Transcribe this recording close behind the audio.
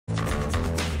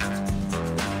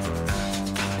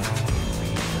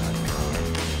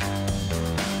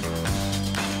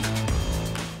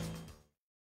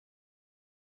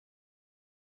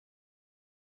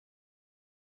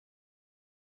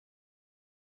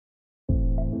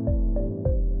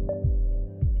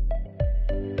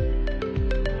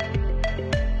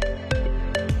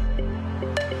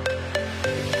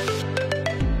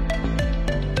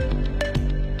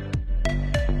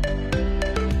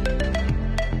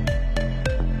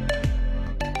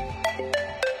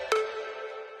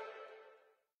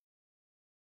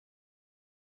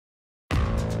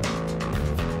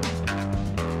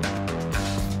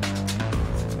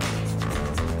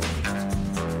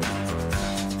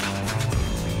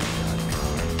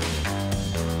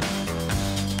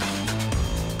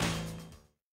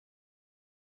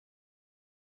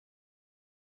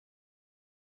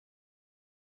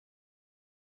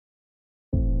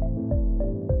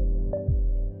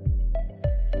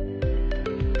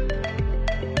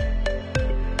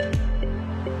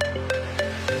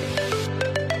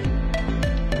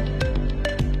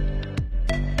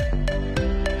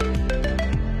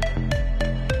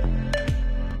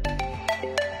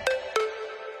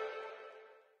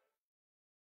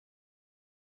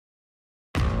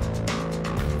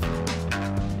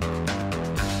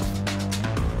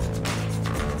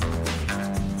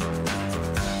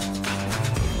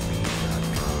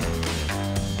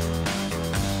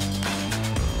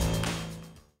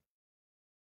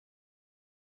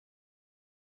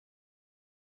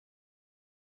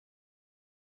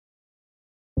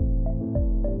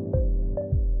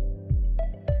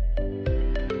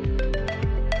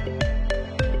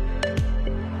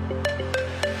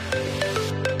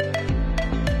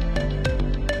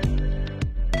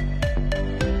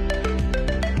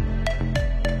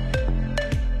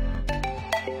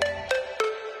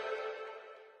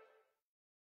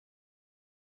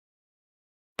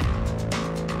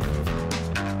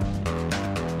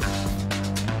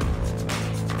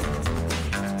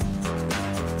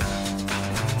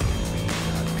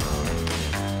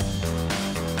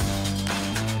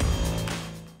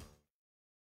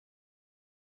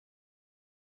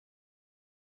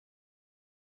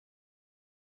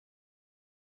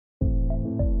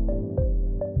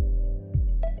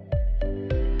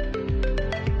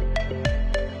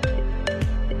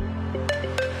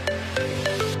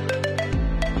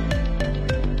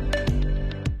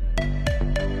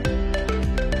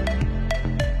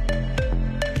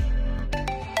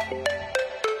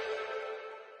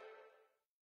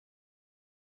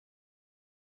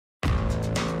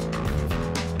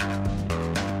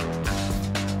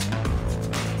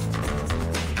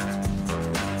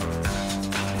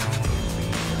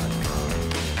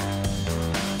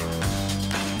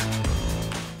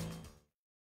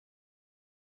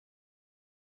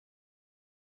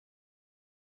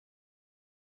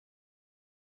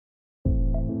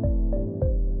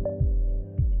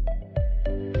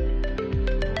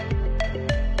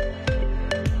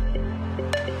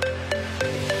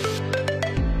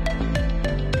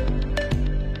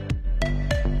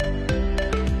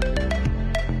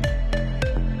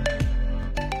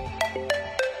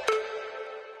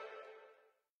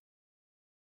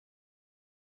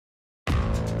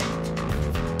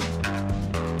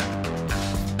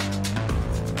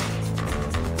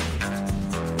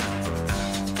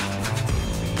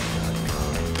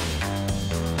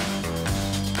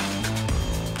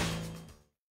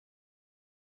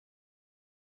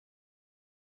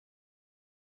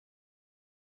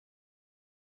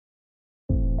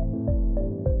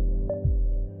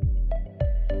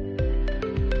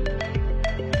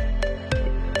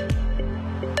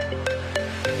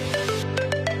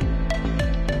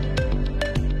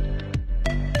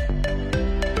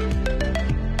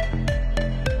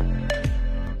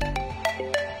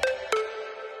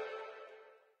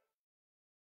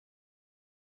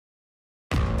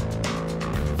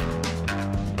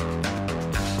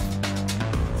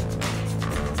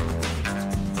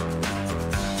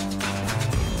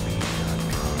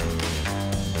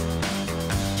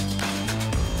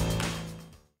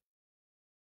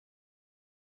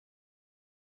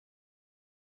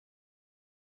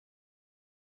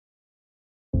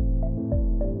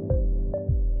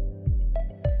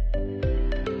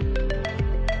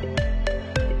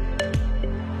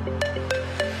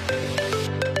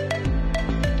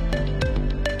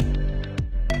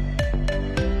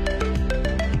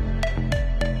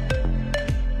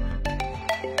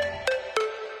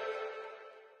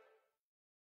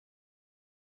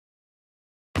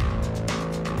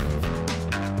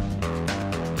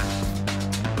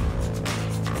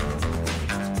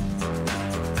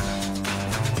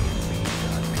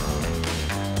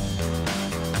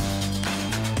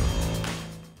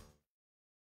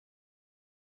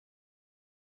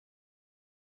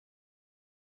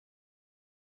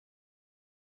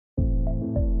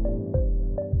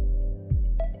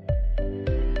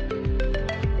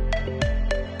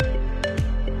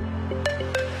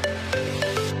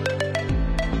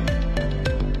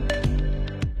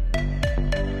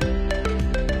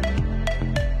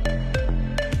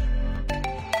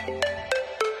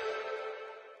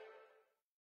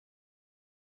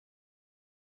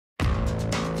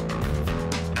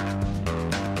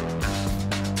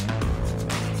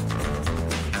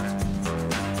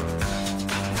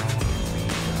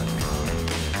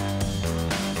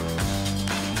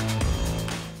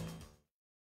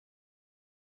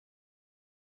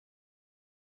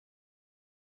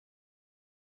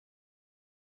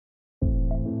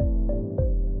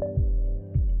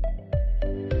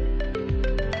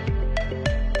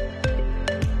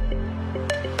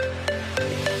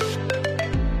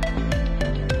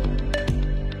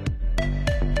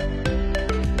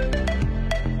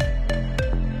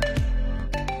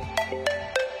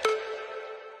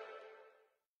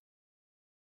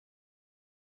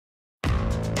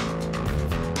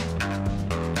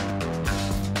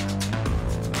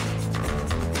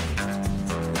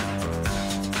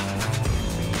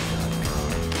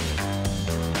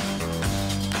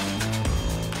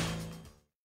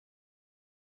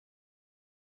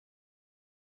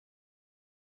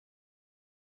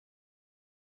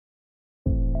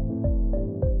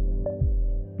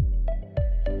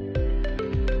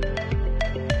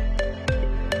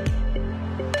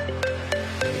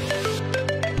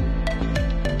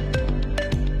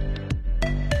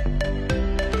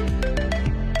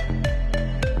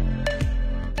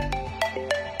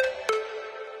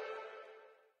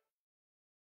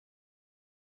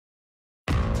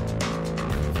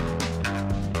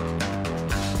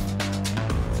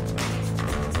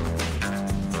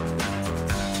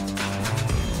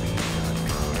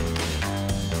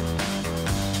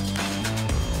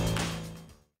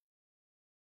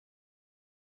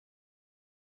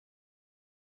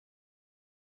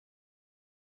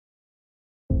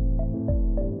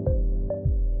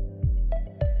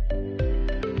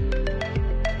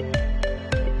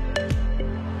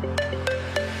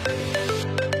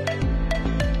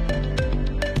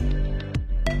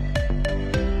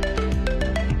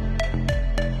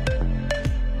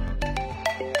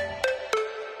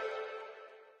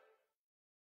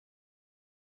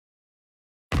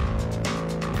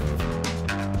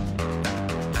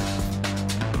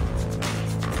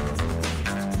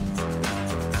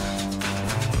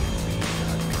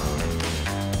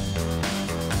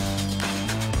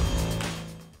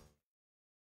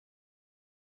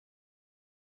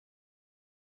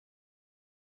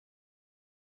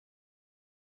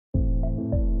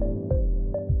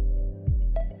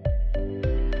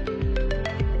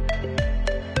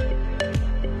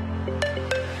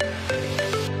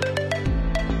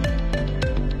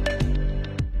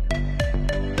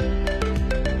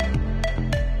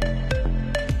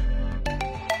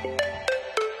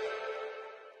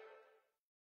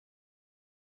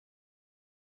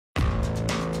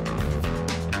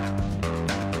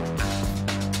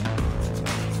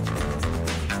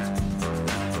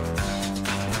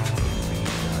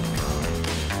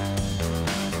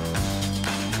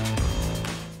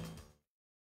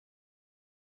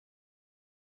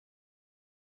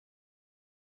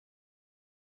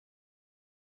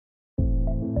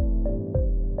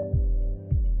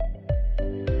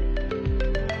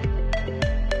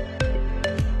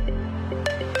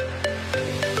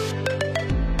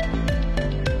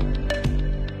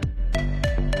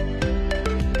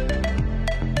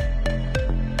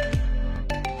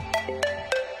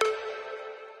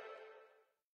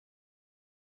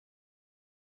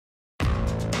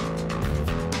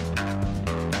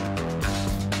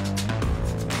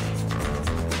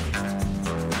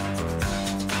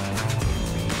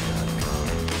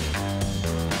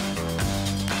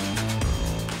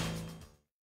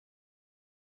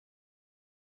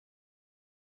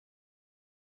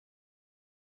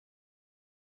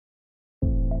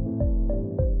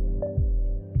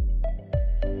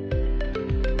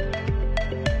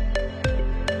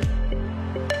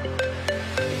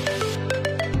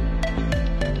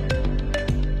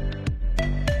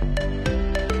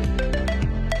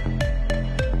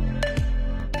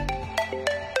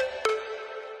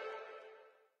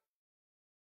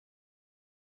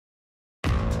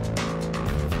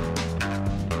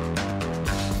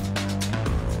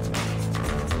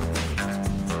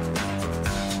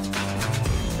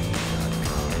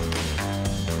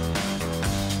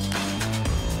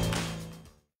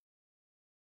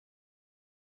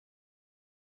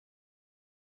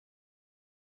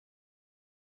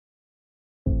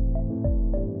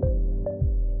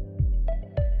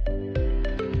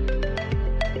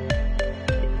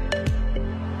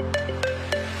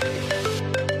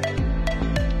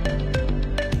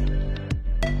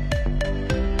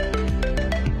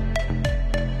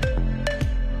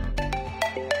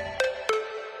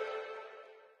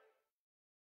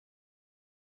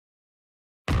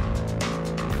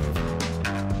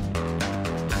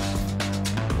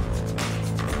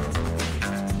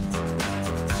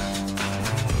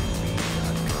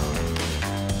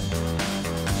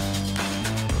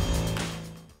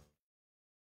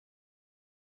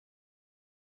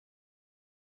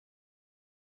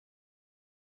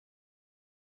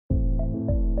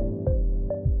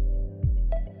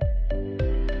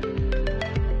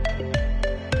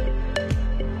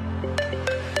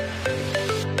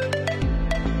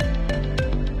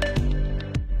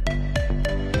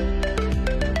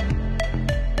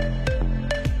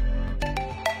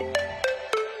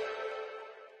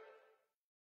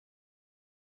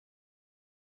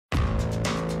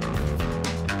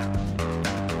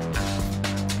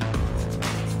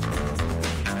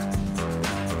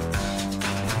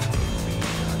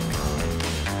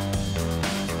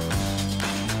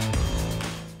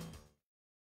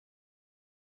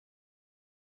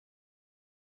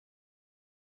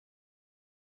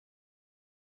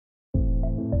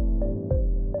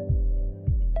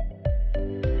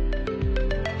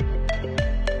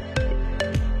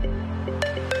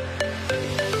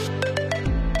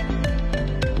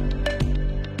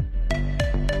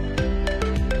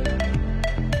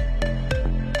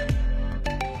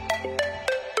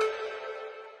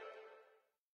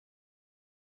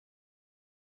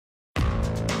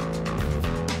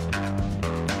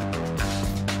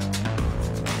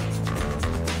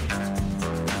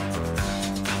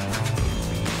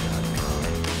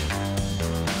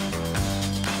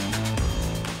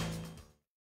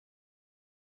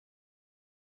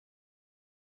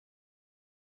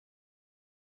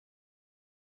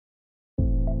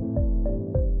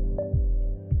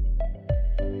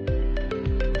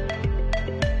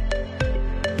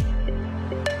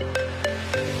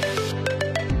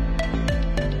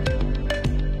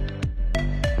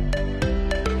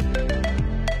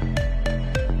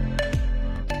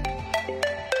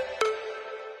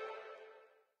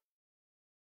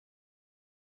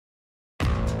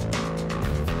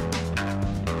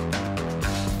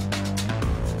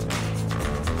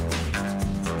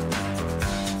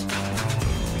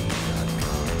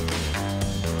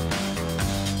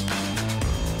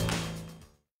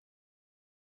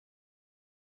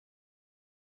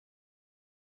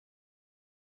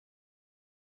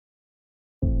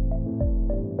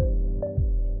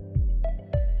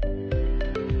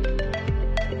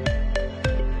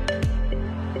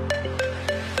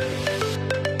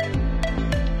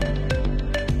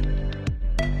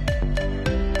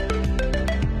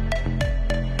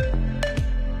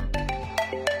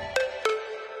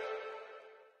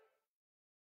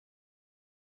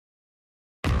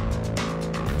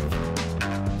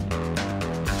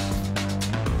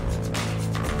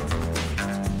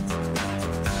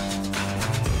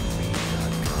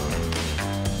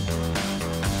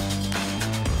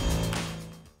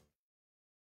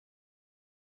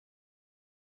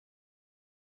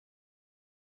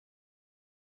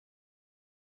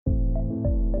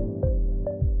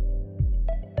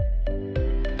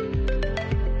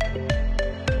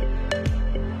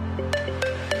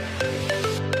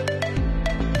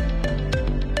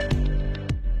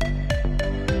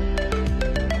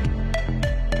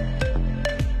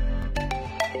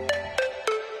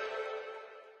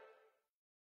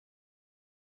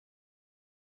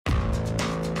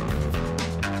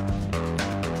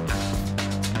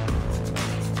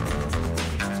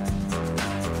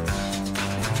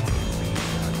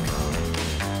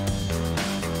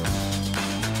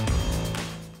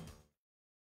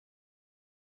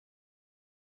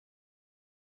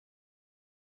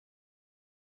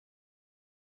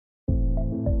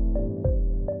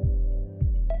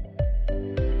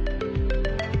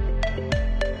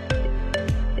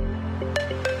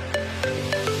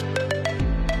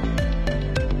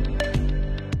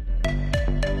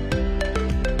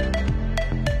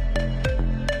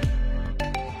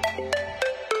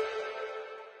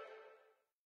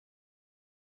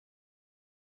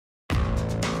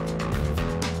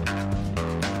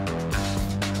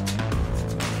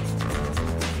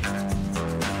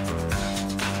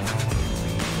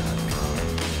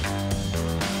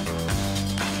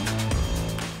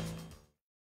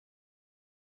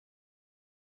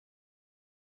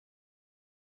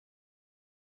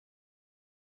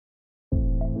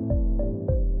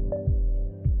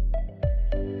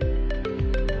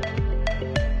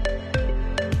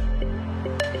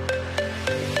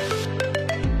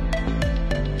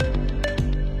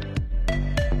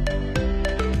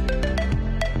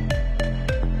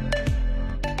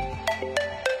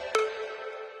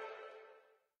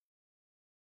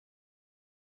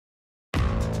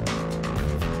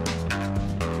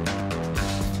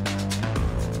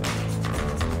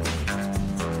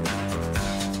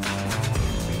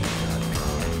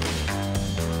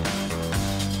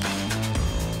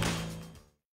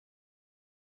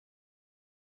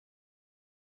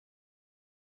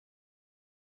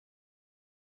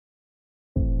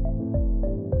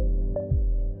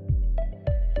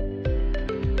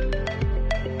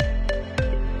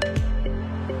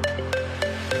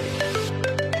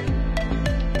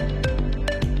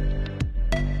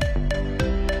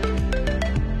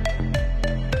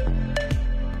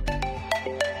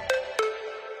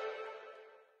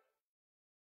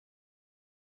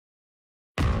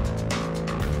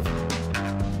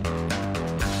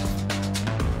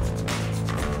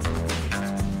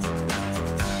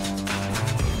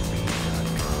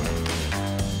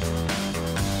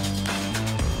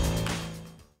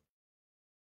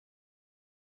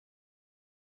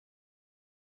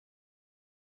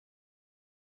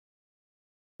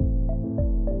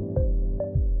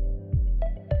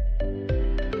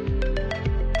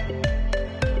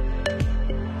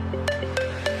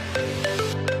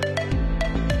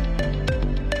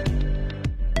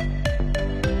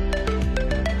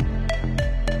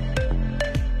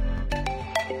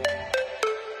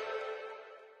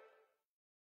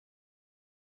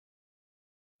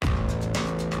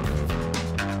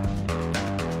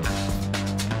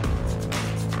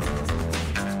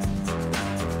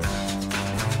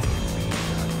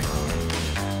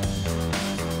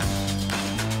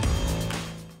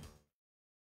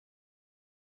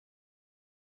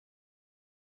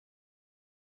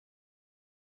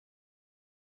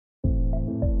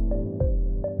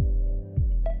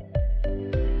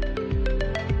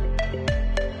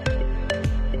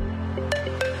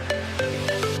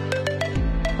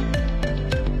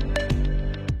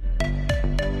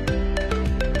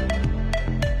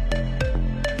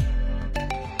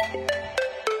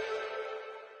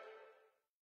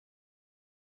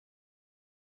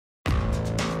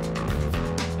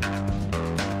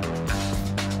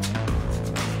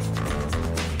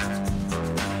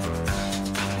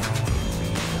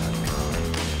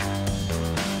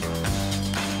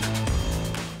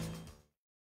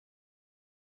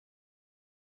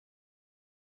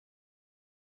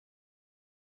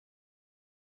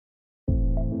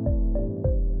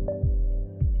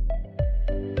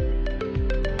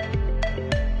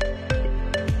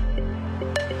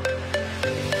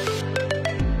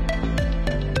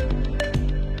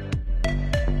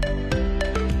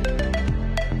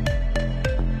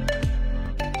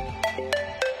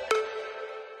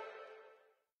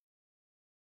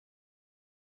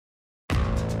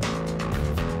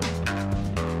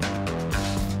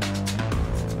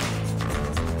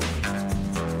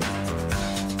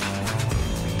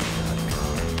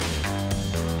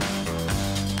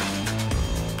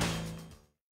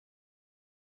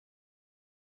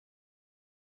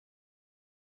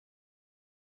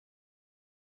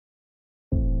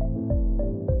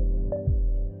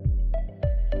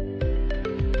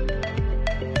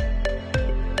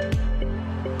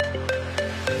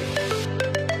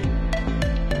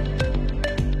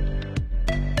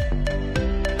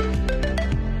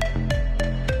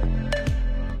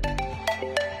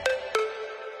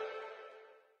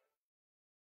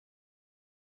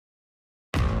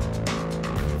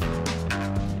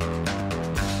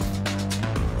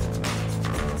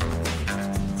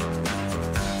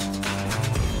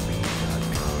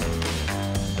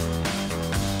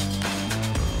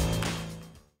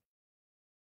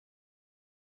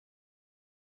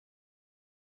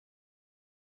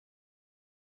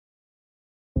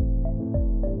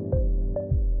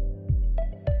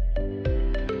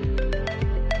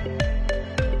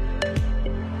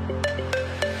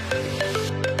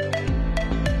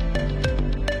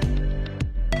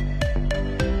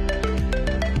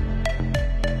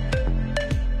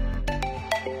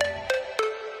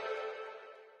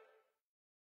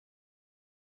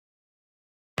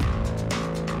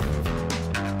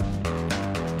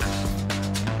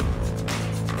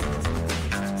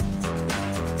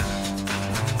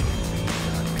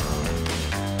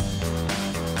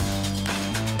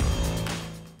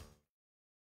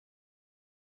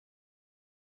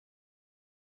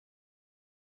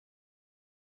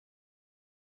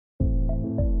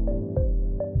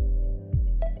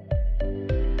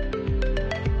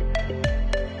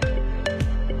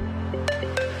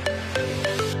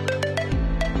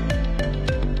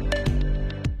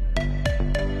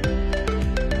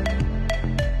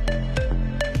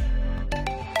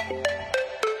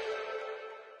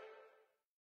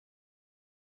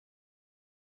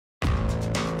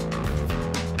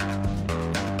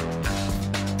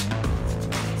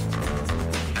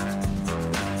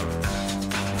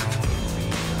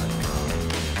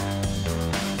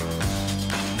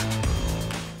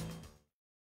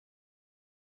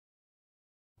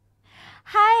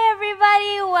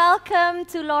welcome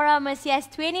to Laura Mercier's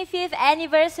 25th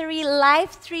anniversary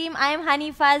live stream. I'm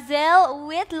Hani Fazil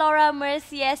with Laura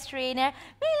Mercier's trainer,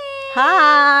 Millie.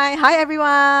 Hi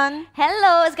everyone.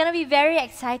 Hello, it's gonna be very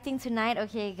exciting tonight,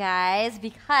 okay guys,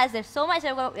 because there's so much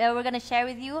that we're gonna share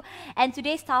with you. And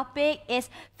today's topic is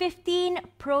 15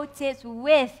 pro tips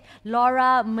with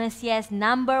Laura Mercier's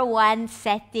 #1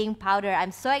 setting powder.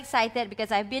 I'm so excited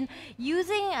because I've been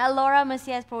using Laura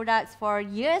Mercier's products for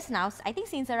years now. I think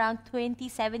since around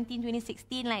 2017,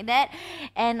 2016, like that.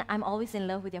 And I'm always in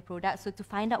love with their products. So to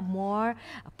find out more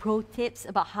pro tips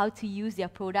about how to use their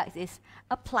products is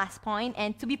a plus point.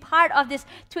 And to be part of this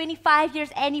 25 years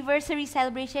anniversary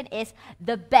celebration is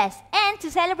the best. And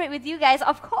to celebrate with you guys,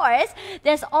 of course,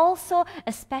 there's also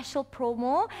a special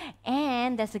promo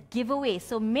and there's a giveaway.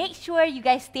 So make sure you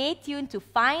guys stay tuned to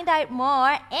find out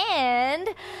more. And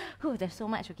there's so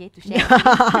much, okay, to share.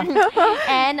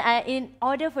 And in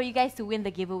order for you guys to win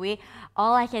the giveaway,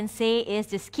 all I can say is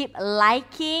just keep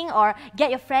liking or get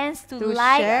your friends to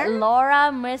like share.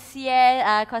 Laura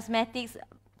Mercier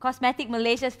Cosmetic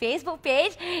Malaysia's Facebook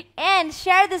page and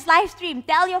share this live stream.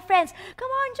 Tell your friends, come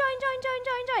on, join.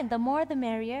 The more the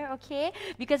merrier, okay?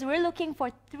 Because we're looking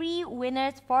for 3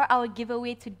 winners for our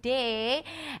giveaway today.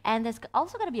 And there's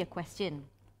also going to be a question.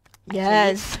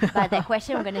 Yes. But that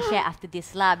question we're going to share after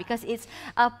this lah, because it's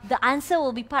the answer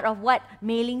will be part of what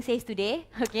Mei-Ling says today,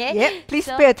 okay? Yep, please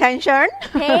pay attention.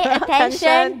 Pay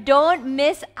attention. Don't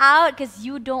miss out because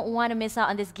you don't want to miss out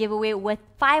on this giveaway worth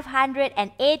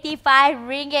 585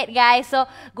 ringgit, guys. So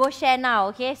go share now,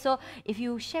 okay? So if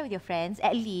you share with your friends,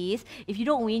 at least if you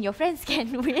don't win, your friends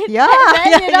can win. Yeah,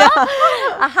 and then,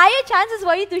 a higher chances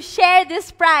for you to share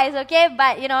this prize, okay?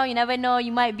 But you know, you never know.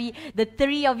 You might be the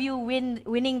 3 of you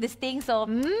winning this thing. So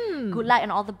good luck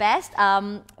and all the best.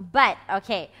 But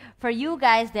okay, for you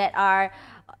guys that are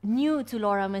new to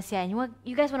Laura Mercier and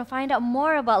you guys want to find out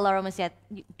more about Laura Mercier,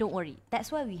 don't worry.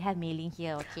 That's why we have Mei-Ling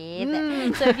here, okay?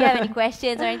 So if you have any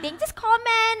questions or anything, just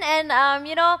comment. And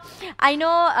I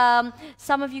know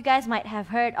some of you guys might have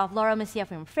heard of Laura Mercier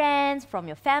from friends, from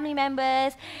your family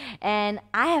members, and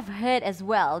I have heard as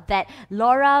well that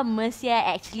Laura Mercier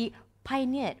actually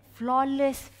pioneered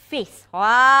flawless face.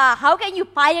 Wow, how can you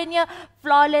pioneer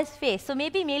flawless face? So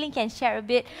maybe Mei-Ling can share a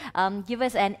bit, give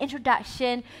us an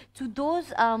introduction to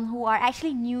those who are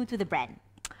actually new to the brand.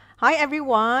 Hi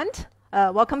everyone.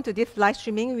 Welcome to this live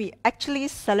streaming. We actually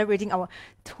celebrating our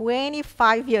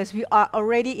 25 years. We are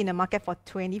already in the market for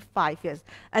 25 years.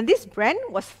 And this brand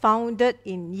was founded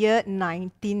in year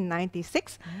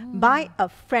 1996 by a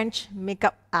French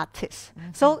makeup artist.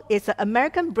 So it's an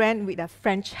American brand with a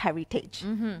French heritage.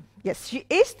 Yes, she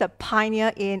is the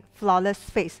pioneer in flawless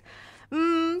face.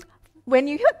 When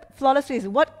you hear flawless face,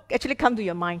 what actually comes to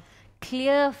your mind?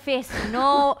 Clear face,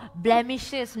 no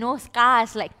blemishes, no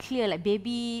scars, like clear, like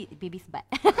baby's butt.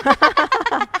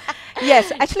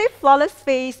 Yes, actually flawless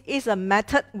face is a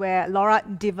method where Laura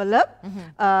developed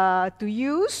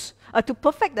to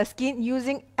perfect the skin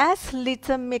using as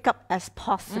little makeup as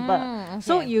possible.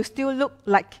 So you still look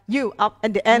like you up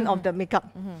at the end of the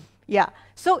makeup. Yeah.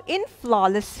 So in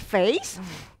flawless face,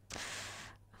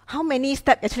 how many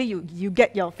steps actually you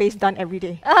get your face done every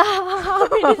day? How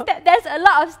many steps? There's a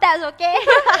lot of steps, okay?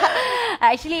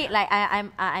 Actually, like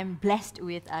I'm blessed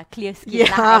with clear skin.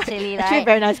 Yeah, actually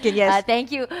very nice skin, yes.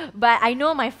 Thank you. But I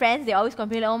know my friends, they always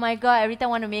complain, like, oh my god, every time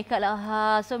I want to make up,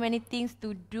 like, so many things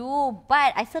to do.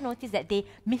 But I still notice that they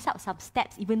miss out some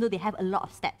steps, even though they have a lot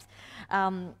of steps.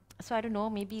 So I don't know,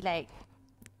 maybe like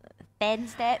 10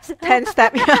 steps. 10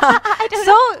 steps.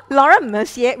 So Laura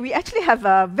Mercier, we actually have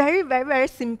a very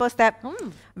simple step.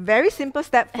 Very simple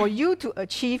step for you to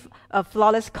achieve a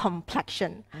flawless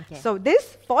complexion. So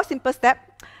this 4 simple steps,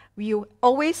 you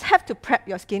always have to prep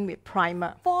your skin with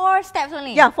primer. 4 steps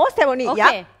only? Yeah, 4 steps only. Okay.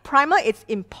 Yeah. Primer is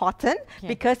important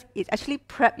because it actually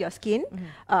prep your skin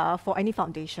for any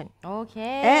foundation. Okay.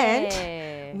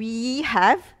 And we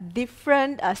have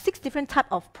 6 different types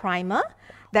of primer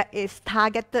that is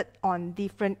targeted on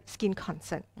different skin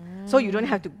concern. So you don't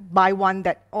have to buy one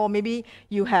that, or maybe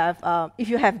you have, if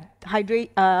you have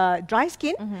dry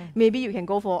skin, maybe you can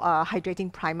go for a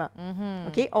hydrating primer.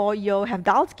 Okay, or you have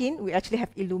dull skin, we actually have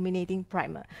illuminating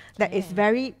primer that is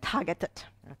very targeted.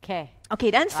 Okay,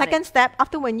 then second step,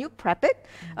 after when you prep it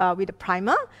with the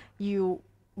primer, you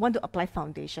want to apply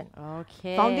foundation.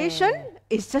 Foundation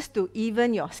is just to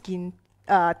even your skin,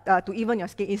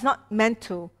 It's not meant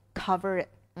to cover it.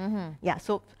 Yeah,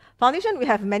 so foundation, we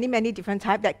have many different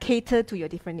types that cater to your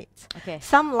different needs.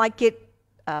 Some like it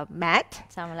matte.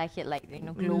 Some like it like,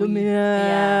 glowy.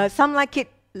 Luminous. Some like it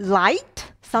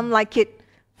light. Some like it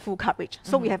full coverage.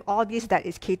 So we have all these that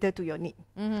is catered to your need.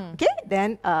 Okay,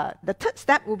 then the third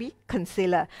step will be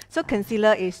concealer. So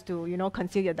concealer is to, you know,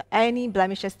 conceal any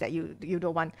blemishes that you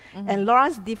don't want. And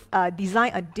Laura's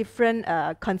designed a different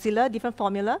concealer, different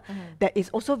formula that is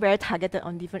also very targeted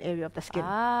on different area of the skin.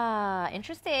 Ah,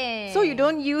 interesting. So you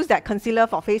don't use that concealer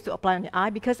for face to apply on your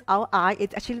eye, because our eye is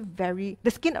actually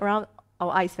the skin around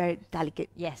our eye is very delicate.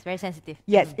 Yes, very sensitive.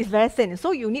 Yes, it's very thin.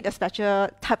 So you need a special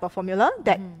type of formula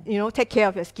that, you know, take care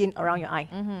of your skin around your eye.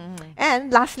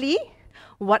 And lastly,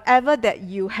 whatever that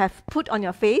you have put on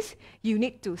your face, you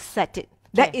need to set it.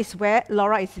 That is where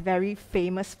Laura is very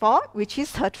famous for, which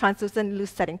is her translucent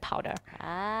loose setting powder.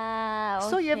 Ah, okay.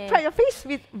 So you prep your face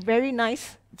with very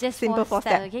nice, just simple 4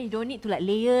 steps. Okay, you don't need to like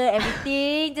layer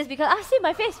everything just because see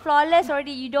my face flawless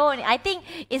already. You don't. I think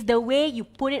it's the way you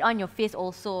put it on your face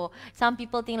also. Some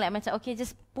people think like macam okay,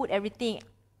 just put everything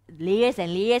layers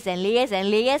and layers and layers and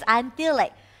layers until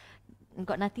like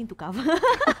got nothing to cover.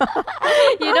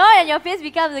 You know, and your face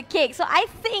becomes a cake. So I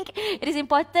think it is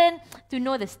important to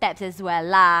know the steps as well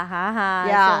lah.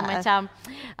 Yeah. So macam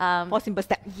 4 simple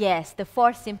steps. yes, the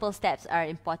 4 simple steps are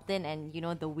important, and you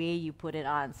know the way you put it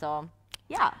on. So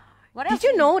yeah. What else?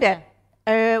 Did you know that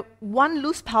one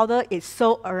loose powder is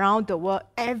sold around the world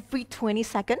every 20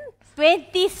 seconds?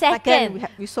 20 seconds.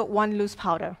 We sold one loose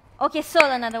powder. Okay, so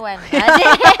another one.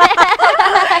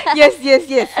 Yes.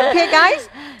 Okay, guys.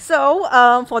 So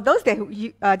for those that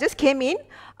just came in,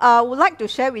 would like to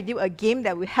share with you a game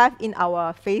that we have in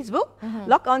our Facebook.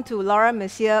 Log on to Laura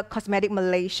Mercier Cosmetic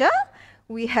Malaysia.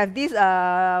 We have these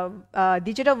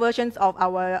digital versions of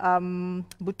our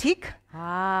boutique.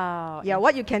 Wow. Yeah,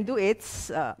 what you can do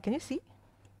is, can you see?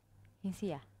 Can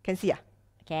see, yeah. Can see, yeah.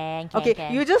 Can.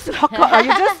 Okay, you just log on,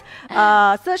 you just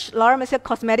search Laura Mercier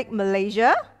Cosmetic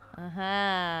Malaysia.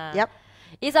 Yep.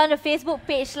 It's on the Facebook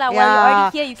page lah. While you're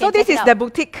already here, you can so this check is it the out.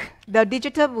 boutique, the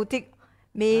digital boutique,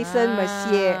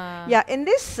 Mercier. Yeah, in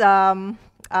this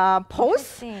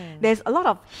post, Interesting. there's a lot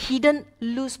of hidden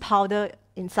loose powder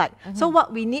inside. So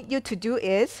what we need you to do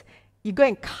is, you go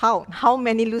and count how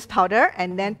many loose powder,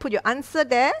 and then put your answer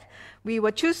there. We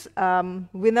will choose two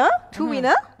winner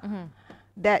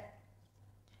that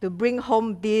to bring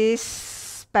home this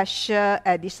special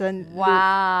edition loose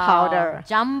powder.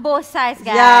 Jumbo size,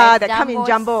 guys. Yeah, that come in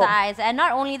jumbo size. And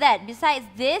not only that, besides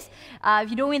this, if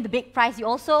you don't win the big prize, you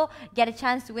also get a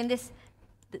chance to win this.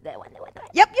 That one.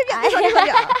 Yep. This one,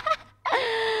 yeah.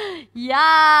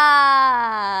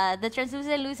 Yeah, the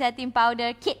translucent loose setting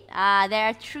powder kit. There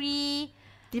are 3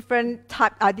 different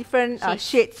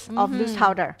shades of loose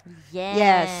powder.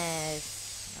 Yes.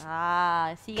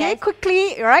 See Okay, guys.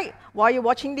 quickly, right? While you're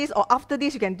watching this or after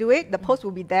this, you can do it. The post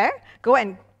will be there. Go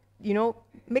and, you know,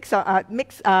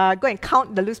 go and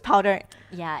count the loose powder.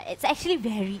 Yeah, it's actually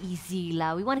very easy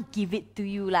lah. We want to give it to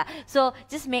you lah. So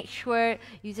just make sure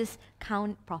you just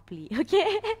count properly,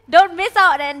 okay? Don't miss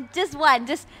out and just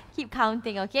keep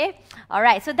counting, okay? All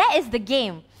right, so that is the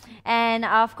game. And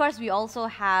of course, we also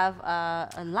have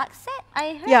a Lux set,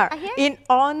 I heard. Yeah, in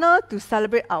honor to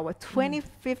celebrate our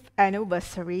 25th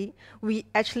anniversary, we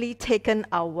actually taken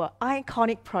our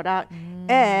iconic product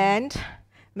and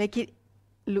make it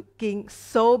looking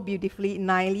so beautifully,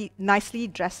 nicely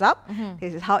dressed up.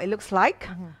 This is how it looks like.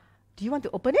 Do you want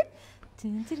to open it?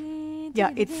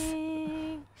 Yeah, it's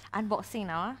unboxing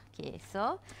now. Okay,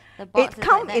 so the box it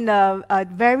comes in a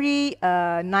very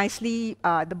nicely.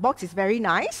 The box is very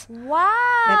nice. Wow!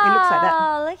 Then it looks like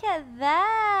that. Look at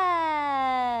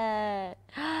that.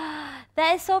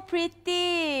 That is so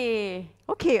pretty.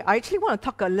 Okay, I actually want to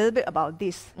talk a little bit about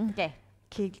this. Okay.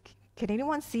 Can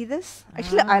anyone see this?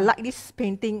 Actually, I like this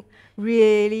painting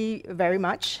really very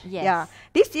much. Yes. Yeah,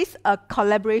 this is a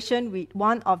collaboration with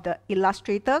one of the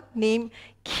illustrator named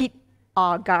Kit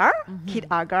Agar.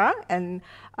 And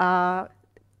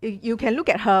you can look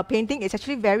at her painting. It's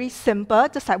actually very simple,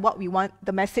 just like what we want,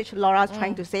 the message Laura's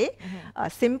trying to say.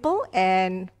 Simple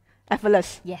and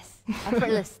effortless. Yes,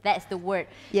 effortless. That's the word.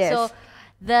 Yes. So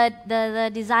the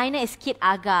designer is Kit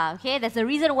Aga. Okay, that's the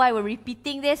reason why we're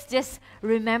repeating this. Just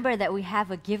remember that we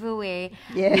have a giveaway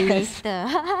later.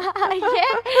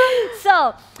 Yeah.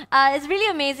 So it's really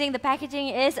amazing. The packaging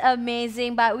is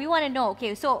amazing, but we want to know.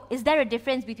 Okay, so is there a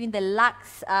difference between the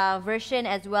Lux version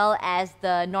as well as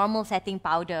the normal setting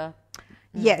powder?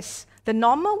 Yes. The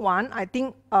normal one, I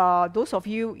think those of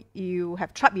you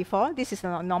have tried before. This is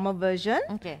the normal version.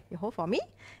 Okay. You hold for me.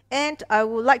 And I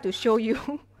would like to show you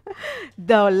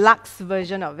the Lux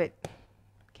version of it.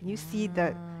 Can you see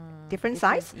the different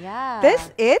size? Yeah.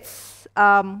 This is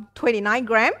 29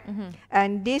 gram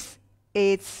and this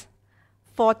is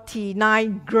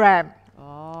 49 gram.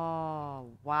 Oh,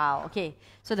 wow. Wow. Okay.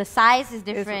 So the size is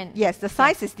It's- different. yes, the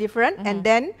size is different, and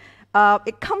then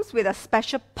it comes with a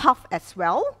special puff as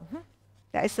well.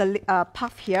 There is a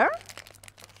puff here.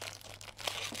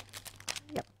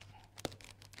 Yep.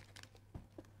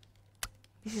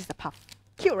 This is the puff.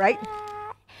 Cute, right?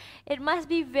 It must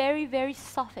be very, very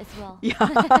soft as well. Yeah.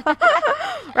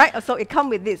 Right? So it comes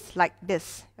with this, like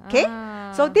this. Okay?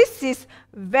 So this is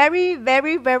very,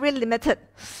 very, very limited.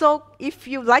 So if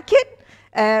you like it,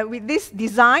 with this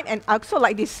design, and I also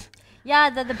like this. Yeah,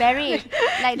 the berry.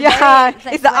 Like the Yeah,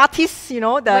 berry. it's the artist, you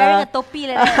know, the wearing a topi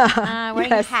like that.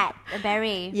 Wearing a Yes. hat, a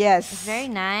berry. Yes. It's very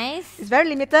nice. It's very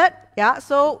limited. Yeah.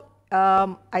 So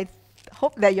I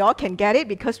hope that y'all can get it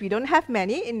because we don't have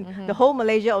many in the whole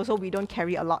Malaysia. Also, we don't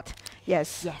carry a lot.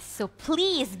 Yes. Yes, so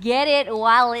please get it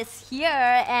while it's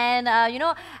here. And you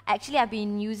know, actually, I've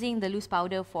been using the loose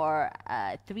powder for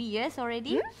 3 years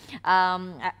already.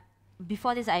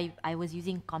 Before this, I was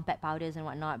using compact powders and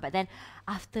whatnot. But then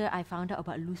after I found out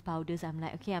about loose powders, I'm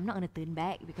like, okay, I'm not going to turn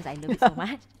back because I love it so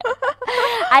much.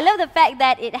 I love the fact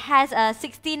that it has a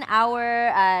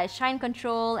 16-hour shine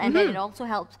control, and then it also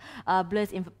helps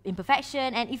blurs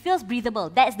imperfection, and it feels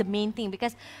breathable. That's the main thing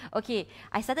because, okay,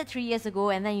 I started 3 years ago,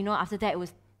 and then, you know, after that it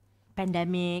was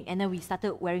pandemic, and then we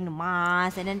started wearing the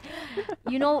mask, and then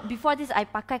you know, before this I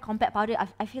pakai compact powder,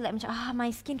 I feel like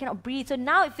my skin cannot breathe, so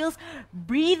now it feels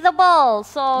breathable.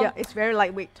 So Yeah, it's very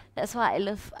lightweight. that's why I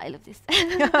love this.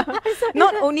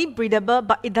 Not only breathable,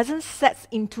 but it doesn't set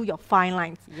into your fine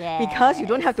lines. Because you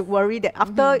don't have to worry that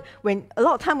after when a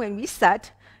lot of time when we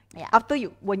set, after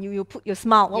when you put your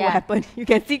smile, what will happen? You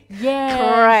can see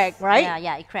crack, right?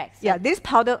 Yeah, it cracks. Yeah, this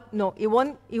powder, no, it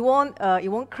won't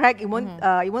crack, it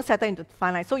won't settle into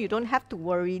fine line. So you don't have to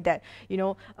worry that, you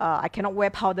know, I cannot wear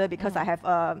powder because I have,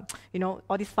 you know,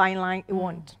 all this fine line. It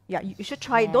won't. Yeah, you should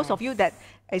try it. Those of you that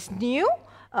is new,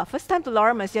 first time to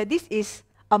Laura Mercier, this is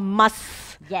a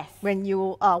must. Yes. When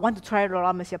you want to try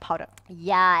Laura Mercier powder.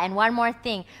 Yeah, and one more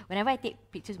thing. Whenever I take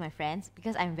pictures with my friends,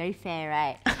 because I'm very fair,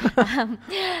 right?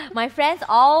 My friends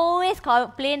always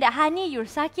complain that, honey, you're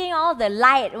sucking all the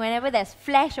light whenever there's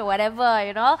flash or whatever,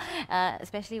 you know?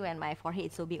 Especially when my forehead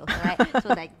is so big also, right? So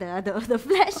like the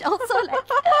flash also like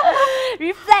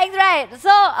reflects, right?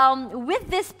 So with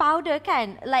this powder,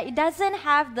 like it doesn't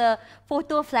have the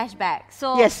photo flashback.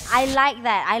 So yes. I like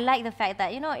that. I like the fact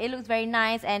that, you know, it looks very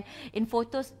nice, and in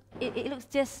photos, it looks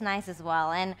just nice as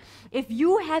well. And if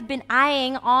you have been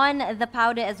eyeing on the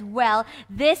powder as well,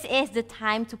 this is the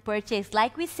time to purchase.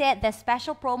 Like we said, there's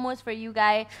special promos for you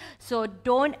guys, so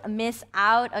don't miss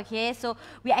out, okay? So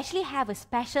we actually have a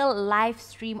special live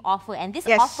stream offer, and this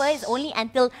offer is only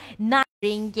until 9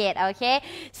 ringgit, okay?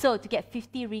 So to get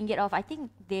 50 ringgit off, I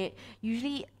think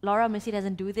usually Laura Mercier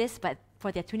doesn't do this, but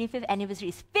for their 25th anniversary,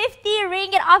 it's 50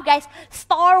 ringgit off, guys,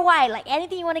 store-wide, like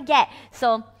anything you want to get.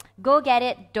 So go get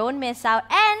it, don't miss out.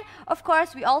 And of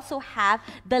course, we also have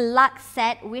the Lux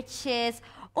set, which is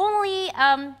only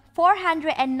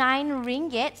 409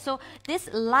 ringgit. So this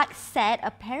Lux set,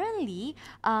 apparently,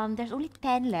 there's only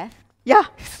 10 left. Yeah.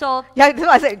 So yeah, that's what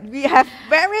I said. We have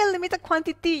very limited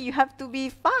quantity. You have to be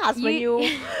fast when you.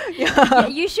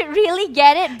 You should really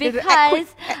get it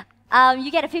because you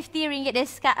get a 50 ringgit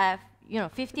discount.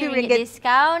 50 ringgit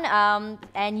discount,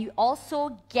 and you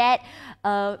also get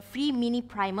a free mini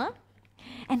primer.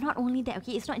 And not only that,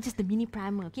 okay, it's not just the mini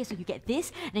primer, okay, so you get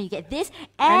this, and then you get this,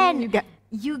 and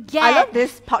you get I love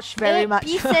this pouch very much.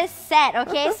 pieces set,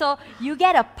 okay, so you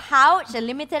get a pouch, a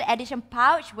limited edition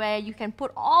pouch where you can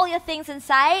put all your things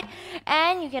inside,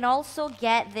 and you can also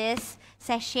get this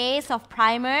sachets of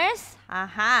primers,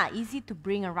 easy to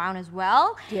bring around as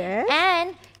well. Yes.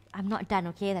 And I'm not done,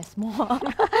 okay? There's more.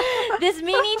 This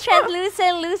mini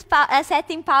translucent loose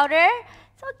setting powder.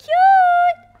 So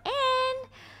cute! And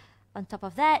on top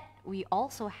of that, we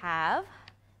also have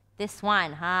this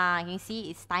one. You can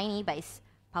see it's tiny, but it's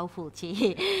powerful.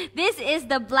 This is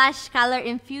the blush color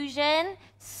infusion.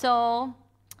 So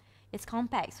it's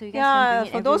compact, so you guys can bring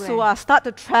it for those who start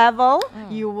to travel,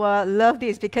 you will love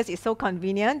this because it's so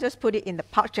convenient. Just put it in the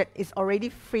pouch that is already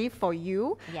free for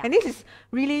you. Yeah. And this is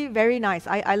really very nice.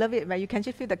 I love it. You can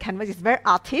just feel the canvas. It's very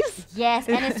artist. Yes,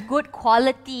 and it's good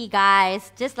quality,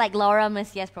 guys. Just like Laura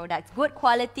Mercier's products. Good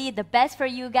quality, the best for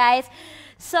you guys.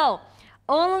 So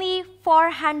only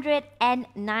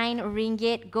 409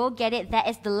 ringgit. Go get it. That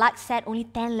is the Lux set. Only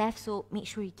 10 left, so make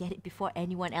sure you get it before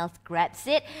anyone else grabs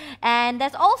it. And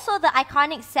there's also the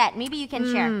iconic set. Maybe you can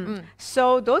share.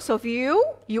 So those of you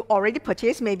already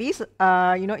purchased, maybe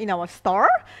in our store,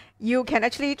 you can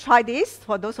actually try this.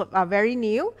 For those who are very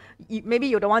new, maybe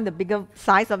you don't want the bigger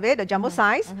size of it, the jumbo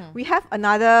size. We have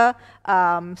another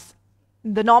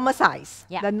the normal size.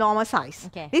 Yeah. The normal size.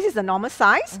 Okay. This is the normal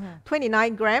size,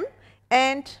 29 gram.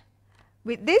 And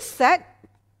with this set,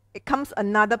 it comes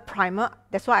another primer.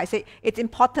 That's why I say it's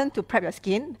important to prep your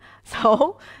skin.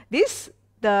 So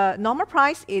the normal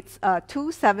price is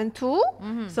 272.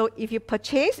 So if you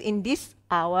purchase in this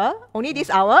hour, only this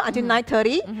hour until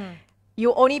 9:30,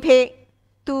 you only pay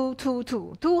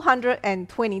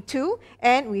 222,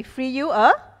 and we free you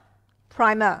a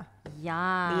primer.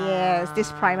 Yeah. Yes,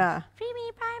 this primer. Free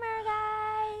me primer,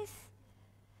 guys.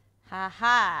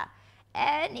 Haha.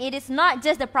 And it is not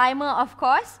just the primer, of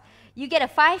course. You get a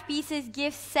 5 pieces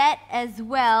gift set as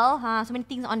well. So many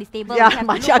things on this table. Yeah, We have to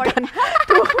look for it. masyadong.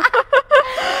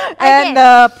 And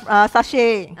the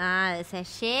sachet. The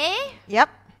sachet. Yep,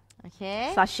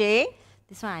 Okay. sachet.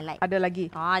 This one I like. Ada lagi.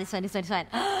 This one.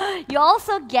 You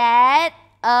also get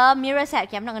a mirror set.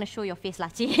 Okay, I'm not going to show your face lah.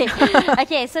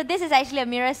 Okay, so this is actually a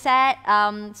mirror set.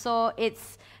 So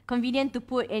it's convenient to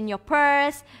put in your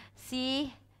purse.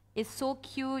 See, it's so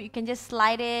cute. You can just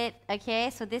slide it. Okay,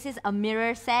 so this is a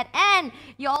mirror set. And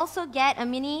you also get a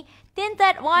mini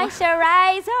tinted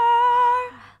moisturizer.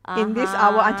 In this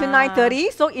hour until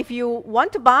 9:30. So if you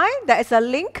want to buy, there is a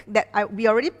link that we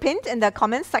already pinned in the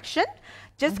comment section.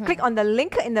 Just click on the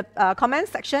link in the comment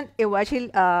section. It will actually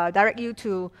direct you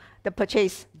to the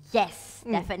purchase. Yes,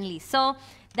 definitely. So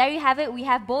there you have it. We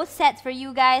have both sets for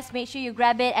you guys. Make sure you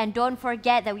grab it. And don't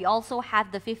forget that we also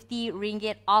have the 50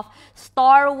 ringgit off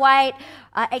store-wide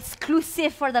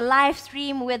exclusive for the live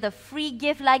stream with a free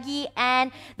gift lagi. And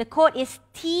the code is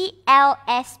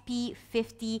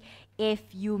TLSP50 if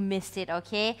you missed it,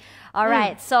 okay? All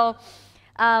right, so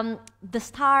the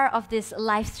star of this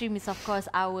live stream is, of course,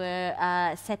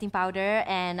 our setting powder.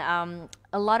 And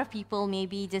a lot of people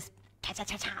maybe just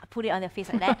put it on their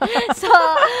face like that. So,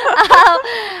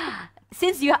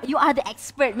 since you are the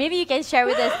expert, maybe you can share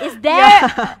with us, is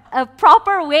there a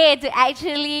proper way to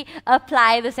actually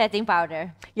apply the setting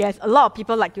powder? Yes, a lot of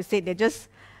people, like you said, they just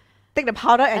take the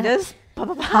powder and just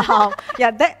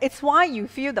yeah, it's why you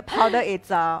feel the powder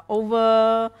is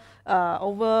over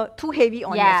too heavy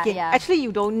on your skin. Yeah. Actually,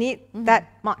 you don't need that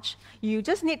much. You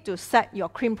just need to set your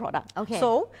cream product. Okay.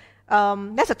 So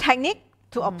that's a technique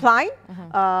to apply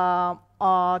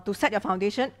to set your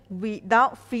foundation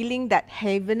without feeling that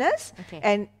heaviness,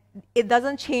 and it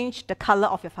doesn't change the color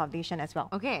of your foundation as well.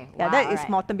 Okay. Yeah, Wow, that is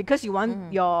important because you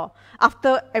want your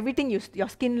after everything your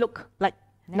skin look like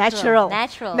natural,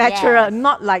 yes.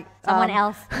 not like Someone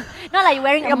else. Not like you're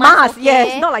wearing a mask. okay?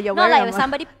 Yes, not like you're not wearing like a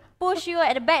somebody push you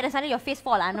at the back and suddenly your face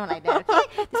fall. Not like that,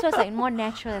 okay? This was like more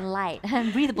natural and light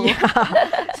and breathable.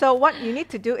 Yeah. So what you need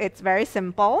to do, it's very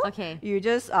simple. Okay. You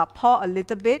just pour a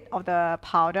little bit of the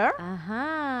powder.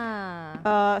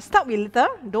 Start with little.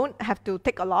 Don't have to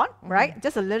take a lot, right?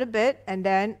 Just a little bit, and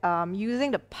then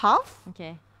using the puff.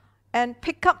 Okay. And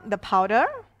pick up the powder.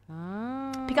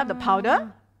 Pick up the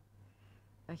powder.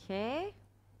 Okay.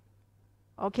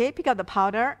 Okay, pick up the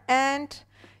powder and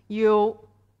you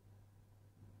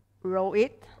roll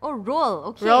it. Oh,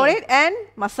 roll. Okay. Roll it and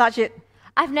massage it.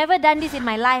 I've never done this in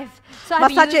my life, so I've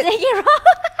Massage been it. using it.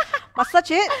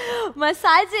 Massage it.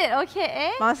 Massage it.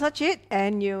 Okay. Massage it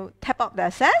and you tap out the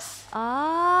excess.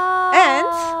 And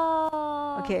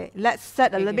okay, let's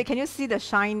set a little bit. Can you see the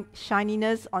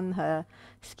shininess on her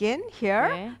skin here?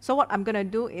 Okay. So what I'm gonna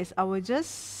do is I will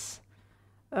just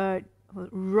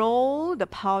roll the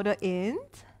powder in.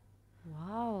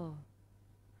 Wow.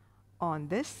 On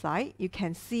this side, you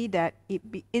can see that it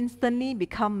instantly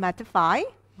become mattified,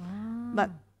 but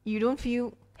you don't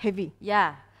feel heavy.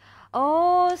 Yeah.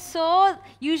 Oh, so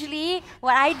usually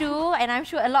what I do, and I'm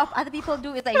sure a lot of other people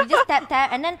do, is like you just tap,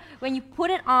 and then when you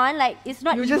put it on, like it's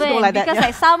not You even just go like that, because yeah.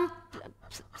 like some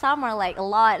are like a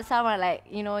lot, some are like,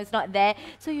 it's not there.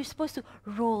 So you're supposed to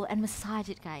roll and massage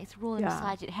it, guys. Roll and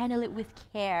massage it. Handle it with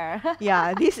care.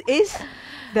 Yeah, this is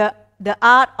the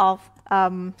art of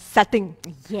setting.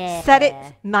 Yeah. Set it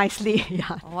nicely.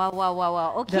 Yeah.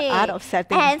 Wow. Okay. The art of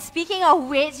setting. And speaking of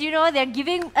which, they're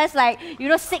giving us like,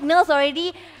 signals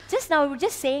already. Just now we were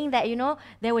just saying that,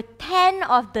 there were 10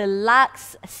 of the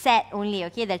Lux set only,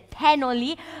 okay? There are 10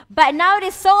 only. But now it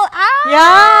is sold out.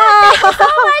 Yeah. Thank you so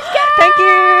much, guys. Thank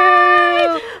you.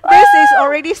 This is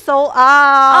already sold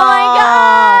out. Oh my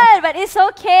God. But it's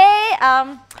okay.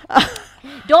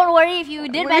 Don't worry if you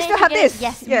did We manage still to have get this. it.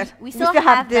 Yes, Yes, we we still still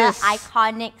have have the this.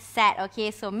 iconic set,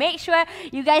 okay? So make sure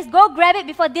you guys go grab it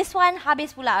before this one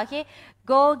habis pula, okay?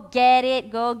 Go get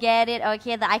it,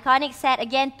 okay? The iconic set,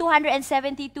 again,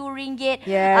 272 ringgit.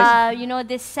 Yes.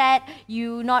 This set,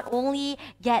 you not only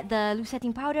get the loose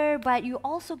setting powder, but you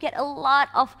also get a lot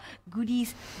of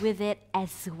goodies with it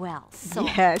as well. So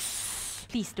Yes.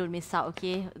 please don't miss out,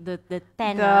 okay? The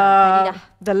 10 tadi dah.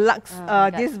 The Lux, Oh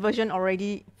my God. this version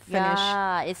already finished.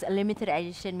 Yeah, it's a limited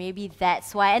edition. Maybe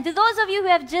that's why. And to those of you who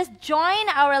have just joined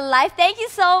our live, thank you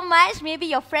so much. Maybe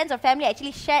your friends or family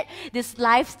actually shared this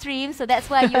live stream, so that's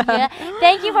why you're here.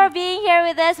 Thank you for being here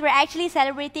with us. We're actually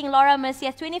celebrating Laura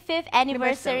Mercier's 25th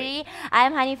anniversary.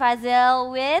 I'm Hani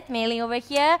Fazil with Mei Ling over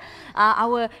here,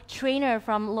 our trainer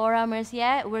from Laura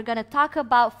Mercier. We're going to talk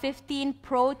about 15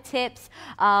 pro tips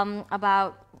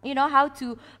about how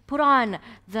to put on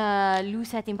the loose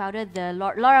setting powder, the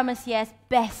Laura Mercier's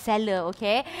bestseller,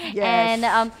 okay? Yes.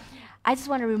 And I just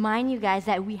want to remind you guys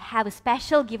that we have a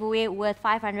special giveaway worth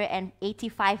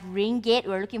 585 ringgit.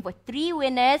 We're looking for 3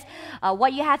 winners.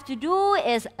 What you have to do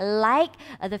is like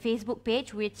the Facebook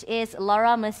page, which is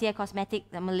Laura Mercier Cosmetics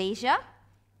Malaysia.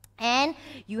 And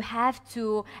you have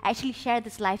to actually share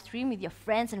this live stream with your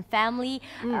friends and family,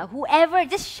 whoever.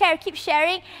 Just share, keep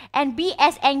sharing, and be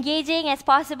as engaging as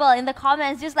possible in the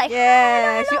comments. Just like,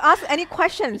 Yes, you ask any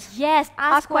questions. yes,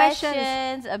 ask questions.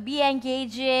 questions, be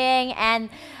engaging,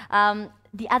 and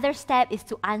the other step is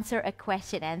to answer a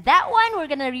question. And that one, we're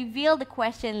going to reveal the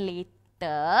question later.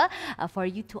 For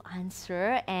you to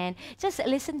answer, and just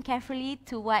listen carefully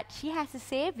to what she has to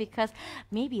say, because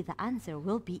maybe the answer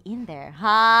will be in there.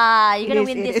 You're gonna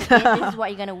win this. This is what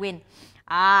you're gonna win.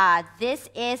 This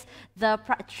is the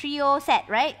trio set,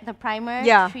 right? The primer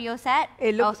trio set.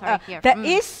 It looks, here. There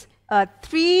is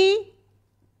 3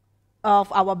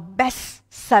 of our best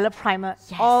seller primer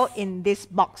all in this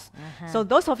box. So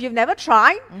those of you who've never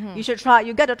tried, you should try.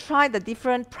 You got to try the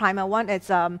different primer. One is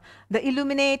the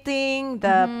illuminating,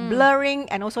 the blurring,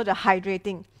 and also the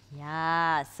hydrating.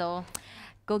 Yeah, so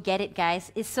go get it,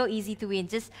 guys. It's so easy to win.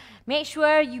 Just make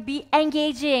sure you be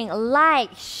engaging, like,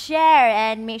 share,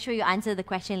 and make sure you answer the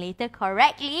question later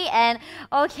correctly. And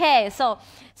okay, so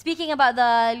speaking about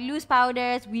the loose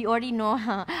powders, we already know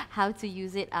how to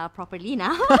use it properly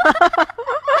now.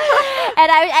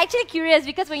 And I'm actually curious,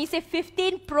 because when you say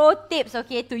 15 pro tips,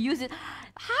 okay, to use it,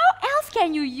 how else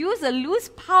can you use a loose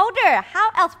powder? How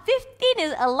else? 15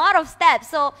 is a lot of steps.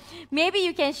 So maybe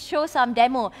you can show some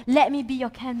demo. Let me be your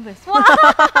canvas.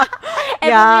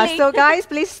 Yeah, so guys,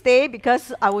 please stay,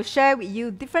 because I will share with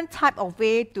you different type of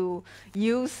way to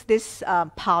use this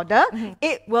powder.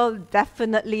 It will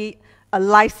definitely a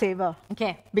lifesaver.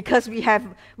 Okay. Because we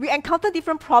encounter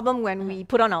different problem when we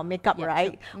put on our makeup,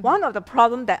 right? One of the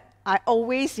problem that I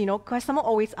always, customer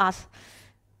always asks,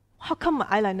 how come my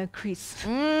eyeliner crease?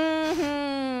 True.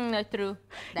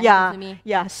 That happens to me.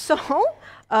 Yeah. So,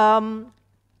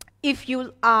 if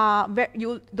you are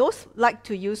those like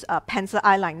to use a pencil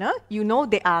eyeliner,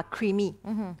 they are creamy,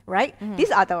 right?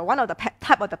 These are one of the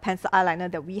type of the pencil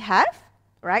eyeliner that we have,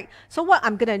 right? So what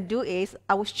I'm gonna do is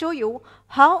I will show you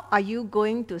how are you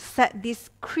going to set this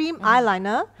cream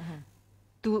eyeliner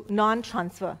to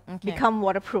non-transfer, become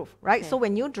waterproof, right? So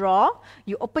when you draw,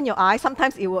 you open your eye,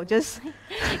 sometimes it will just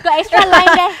got extra line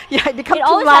there. Yeah, it becomes It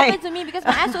too always line. happens to me because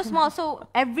my eye's so small, so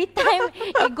every time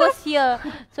it goes here,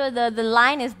 so the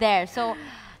line is there. So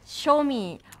show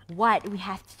me what we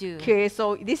have to do. Okay,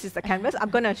 so this is the canvas.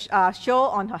 I'm gonna show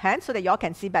on her hand so that y'all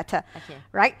can see better,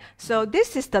 right? So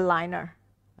this is the liner,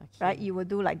 right? You will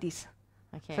do like this.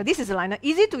 So this is the liner,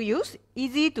 easy to use,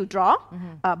 easy to draw,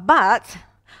 but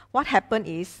what happened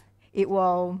is it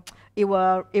will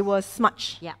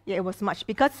smudge. Yeah, it will smudge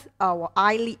because our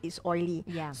eyelid is oily.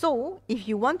 Yeah. So if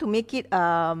you want to make it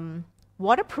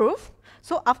waterproof,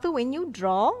 so after when you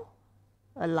draw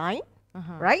a line,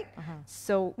 right?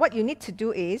 So what you need to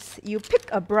do is you pick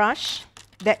a brush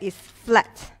that is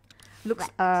flat. Looks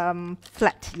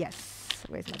flat. Yes.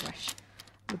 Where's my brush?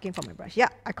 Looking for my brush. Yeah,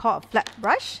 I call a flat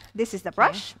brush. This is the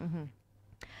brush.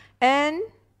 And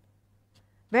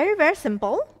very, very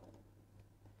simple.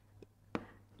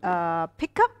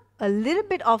 Pick up a little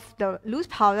bit of the loose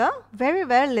powder, very,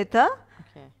 very little,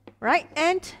 right?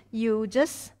 And you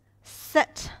just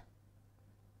set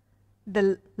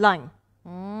the line.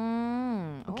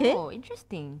 Okay? Oh,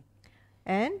 interesting.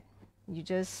 And you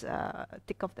just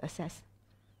take off the excess.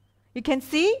 You can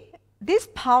see this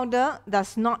powder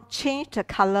does not change the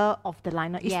color of the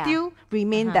liner. It still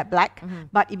remain that black,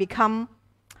 but it become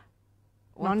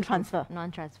non-transfer.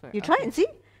 Non-transfer. You try and see,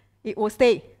 it will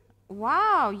stay.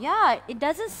 Wow, yeah, it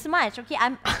doesn't smudge. Okay,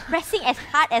 I'm pressing as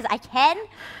hard as I can,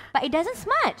 but it doesn't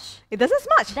smudge. It doesn't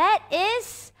smudge. That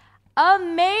is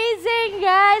amazing,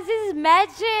 guys. This is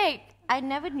magic. I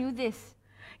never knew this.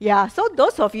 Yeah, so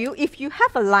those of you, if you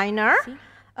have a liner,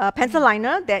 a pencil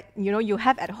liner that you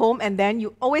have at home, and then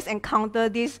you always encounter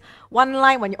this one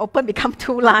line when you open become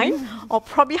 2 lines, or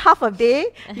probably half a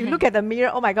day, you look at the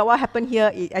mirror, oh my God, what happened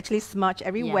here? It actually smudged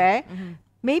everywhere.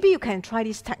 Maybe you can try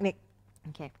this technique.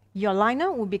 Okay. your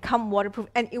liner will become waterproof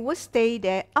and it will stay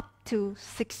there up to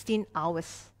 16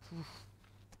 hours.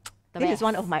 This is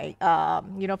one of my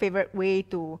favorite way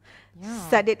to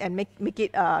set it and make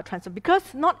it transfer,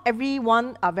 because not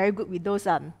everyone are very good with those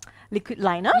liquid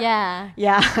liner.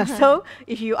 Yeah. So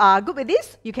if you are good with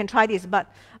this, you can try this.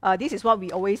 But this is what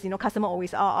we always, customer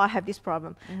always, I have this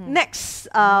problem. Next,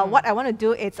 what I want to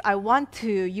do is I want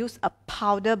to use a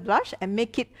powder blush and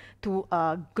make it to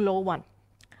a glow one.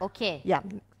 Okay. Yeah.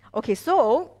 Okay.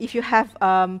 So if you have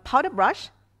powder brush,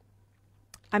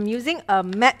 I'm using a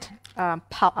matte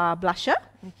blusher.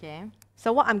 Okay.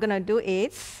 So what I'm gonna do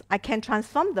is I can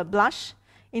transform the blush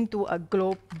into a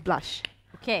glow blush.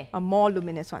 Okay. A more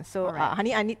luminous one. So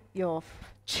honey, I need your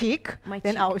cheek. Then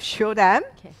cheek. I'll show them.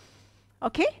 Okay.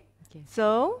 Okay. Okay.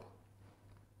 So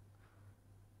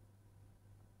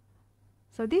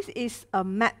this is a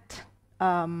matte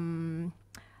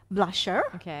blusher.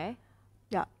 Okay.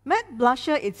 Yeah, matte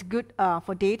blusher is good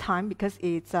for daytime because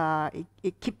it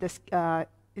keep the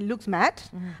it looks matte.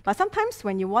 But sometimes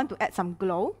when you want to add some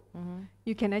glow,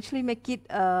 you can actually make it.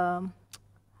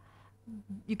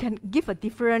 You can give a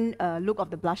different look of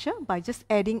the blusher by just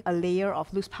adding a layer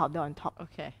of loose powder on top.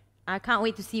 Okay. I can't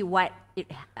wait to see what it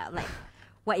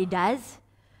what it does.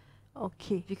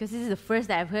 Okay. Because this is the first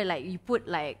that I've heard you put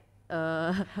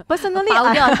personally,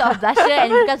 powder on top of blusher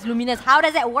and it becomes luminous. How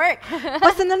does that work?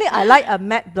 Personally, I like a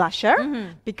matte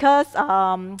blusher because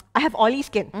I have oily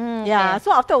skin. Yeah,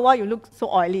 so after a while you look so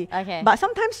oily. Okay. But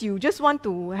sometimes you just want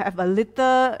to have a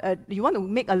little, you want to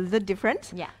make a little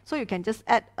difference. Yeah. So you can just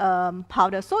add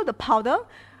powder. So the powder,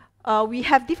 we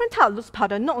have different type of loose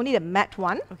powder, not only the matte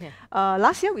one. Okay.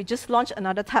 Last year we just launched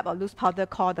another type of loose powder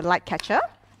called the light catcher.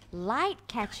 Light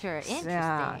catcher. Interesting.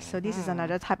 Yeah. So this is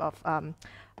another type of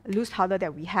loose powder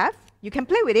that we have. You can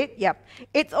play with it. Yep.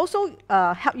 It's also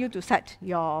help you to set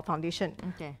your foundation.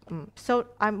 Okay. So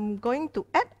I'm going to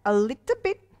add a little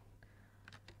bit.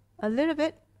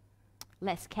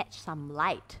 Let's catch some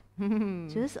light.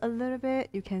 Just a little bit.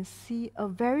 You can see a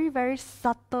very, very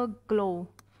subtle glow.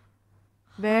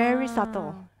 Very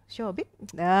subtle. Show a bit.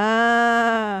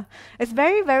 It's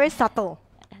very, very subtle.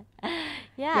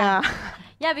 Yeah.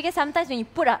 Yeah, because sometimes when you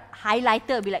put a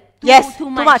highlighter, it'll be like too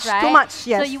much, right? too much,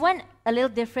 yes. So you want a little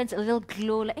difference, a little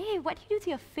glow. Like, hey, what do you do to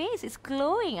your face? It's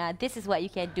glowing. This is what you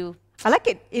can do. I like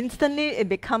it. Instantly,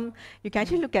 you can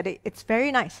actually look at it. It's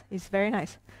very nice. It's very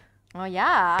nice. Oh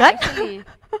yeah, Kan? actually,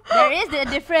 there is a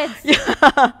difference.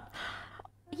 Yeah.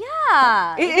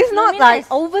 It's not like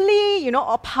overly,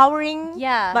 overpowering.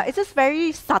 Yeah. But it's just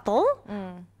very subtle.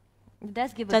 It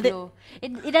does give a glow.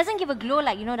 It doesn't give a glow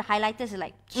like, the highlighters are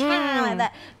like like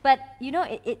that. But,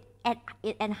 it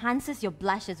enhances your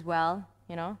blush as well,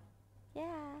 Yeah.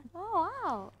 Oh,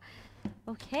 wow.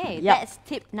 Okay, that's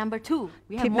tip number 2.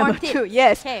 We have Tip more number tips. 2,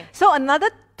 yes. Okay. So another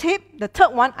tip, the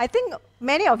third one, I think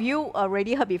many of you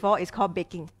already heard before, is called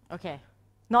baking. Okay.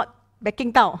 Not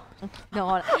baking down.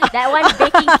 No, that one's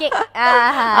baking cake.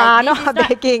 Not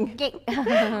baking. Cake.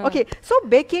 Okay, so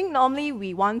baking, normally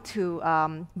we want to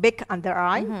bake under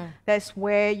eye. That's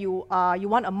where you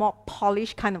want a more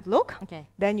polished kind of look. Okay.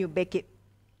 Then you bake it.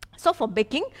 So for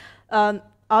baking,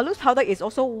 our loose powder is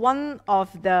also one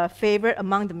of the favorite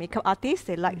among the makeup artists.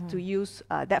 They like to use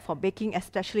that for baking,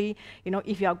 especially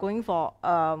if you are going for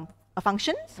a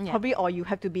function, probably, or you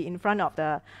have to be in front of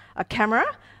the camera.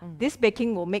 This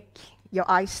baking will make your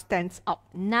eyes stand out.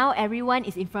 Now everyone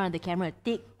is in front of the camera.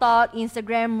 TikTok,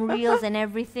 Instagram, Reels and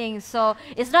everything. So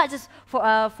it's not just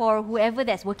for whoever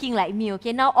that's working like me,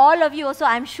 okay? Now all of you also,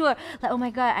 I'm sure, like, oh my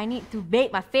God, I need to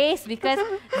bake my face because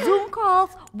Zoom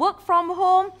calls, work from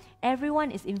home, everyone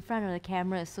is in front of the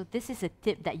camera. So this is a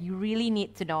tip that you really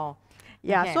need to know.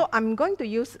 Yeah, Okay. so I'm going to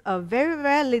use a very,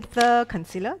 very little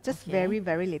concealer, just very,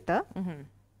 very little.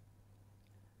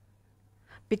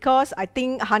 Because I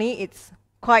think, honey, it's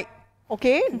quite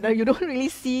okay. You don't really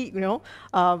see,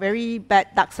 very bad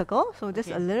dark circle. So just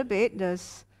a little bit,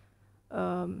 just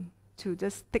to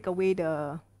just take away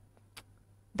the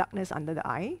darkness under the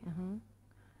eye.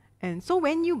 And so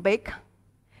when you bake,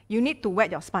 you need to wet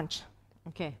your sponge.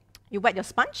 Okay. You wet your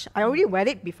sponge. I already wet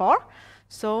it before.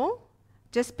 So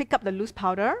just pick up the loose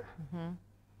powder.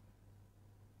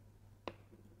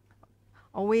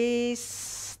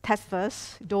 Always test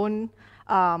first. Don't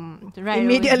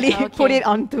immediately put it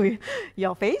onto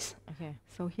your face. Okay.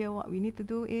 So here what we need to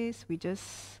do is we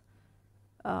just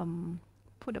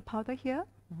put the powder here.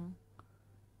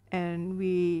 And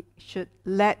we should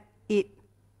let it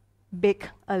bake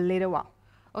a little while.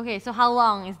 Okay, so how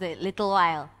long is the little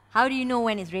while? How do you know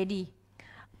when it's ready?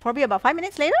 Probably about 5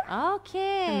 minutes later.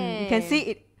 Okay. You can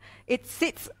see it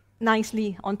sits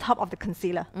nicely on top of the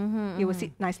concealer. It will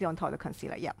sit nicely on top of the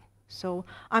concealer, yeah. So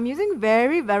I'm using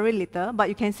very, very little, but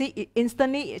you can see it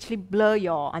instantly actually blur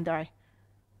your under eye.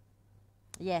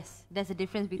 Yes, there's a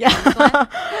difference between this one,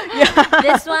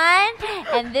 this one,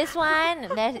 and this one.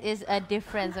 There is a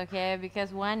difference, okay?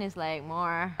 Because one is like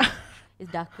more,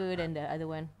 it's darker than the other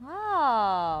one.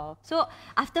 Wow. So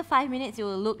after 5 minutes, it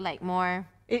will look like more.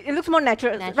 It looks more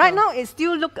natural. Right now, it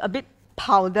still look a bit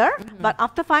powder, but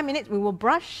after 5 minutes, we will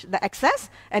brush the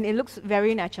excess, and it looks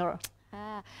very natural.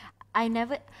 I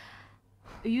never.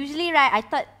 Usually, right? I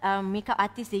thought makeup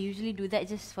artists, they usually do that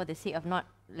just for the sake of not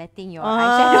letting your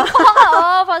eyeshadow fall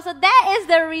off. So that is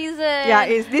the reason. Yeah,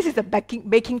 this is the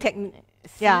baking technique.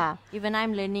 See, yeah. Even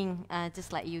I'm learning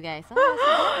just like you guys. Oh,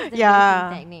 so that's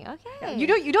the baking technique. Okay.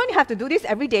 Yeah. You don't have to do this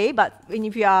every day, but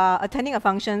if you are attending a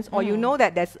functions or you know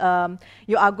that there's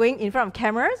you are going in front of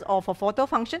cameras or for photo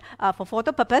function for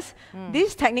photo purpose,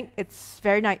 this technique it's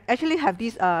very nice. Actually, have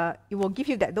this it will give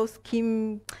you those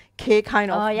Kim K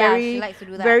kind of she likes to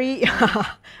do that. very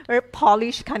very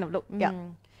polished kind of look. Yeah.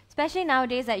 Especially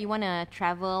nowadays that you want to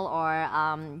travel or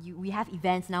we have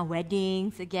events now,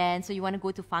 weddings again, so you want to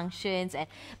go to functions, and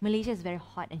Malaysia is very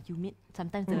hot and humid.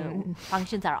 Sometimes the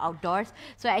functions are outdoors.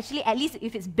 So actually, at least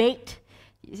if it's baked,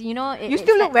 you know, you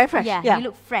still look very fresh. Yeah, you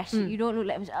look fresh. You don't look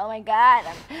like, oh my God,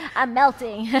 I'm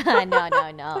melting.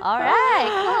 No. All right,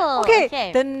 cool.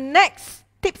 Okay, the next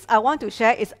tips I want to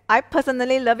share is I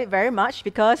personally love it very much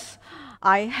because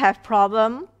I have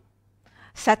problem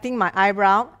setting my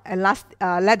eyebrow and let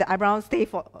the eyebrow stay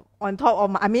on top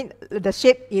of the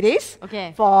shape it is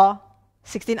for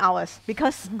 16 hours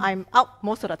because I'm out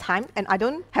most of the time and I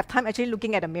don't have time actually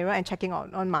looking at the mirror and checking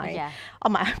on my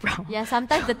eyebrow. Yeah,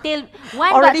 sometimes the tail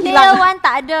one got tail, one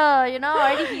tak ada, you know,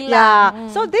 already hilang. Yeah,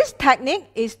 so this technique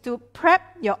is to prep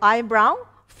your eyebrow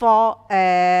for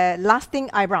a lasting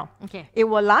eyebrow. Okay. It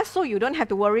will last, so you don't have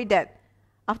to worry that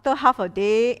after half a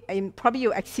day, probably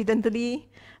you accidentally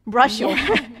brush your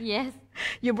hair. Yes.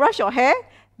 You brush your hair,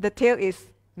 the tail is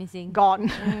missing.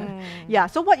 Gone. Yeah,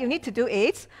 so what you need to do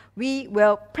is, we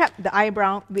will prep the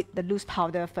eyebrow with the loose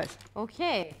powder first.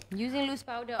 Okay, using loose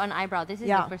powder on eyebrow. This is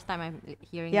the first time I'm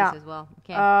hearing this as well.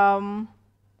 Okay.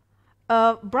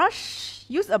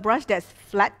 Use a brush that's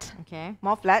flat,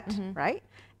 more flat, right?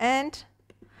 And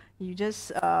you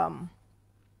just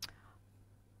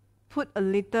put a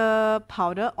little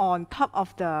powder on top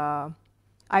of the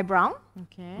eyebrow.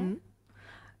 Okay.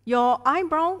 Your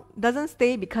eyebrow doesn't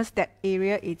stay because that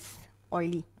area is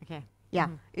oily. Okay. Yeah,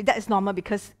 that is normal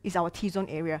because it's our T-zone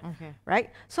area. Okay. Right?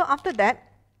 So after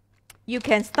that, you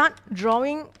can start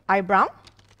drawing eyebrow,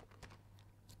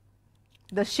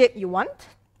 the shape you want,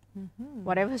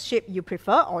 whatever shape you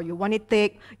prefer, or you want it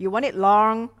thick, you want it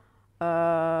long,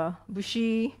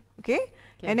 bushy, okay?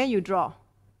 And then you draw.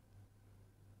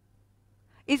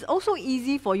 It's also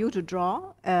easy for you to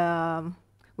draw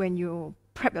when you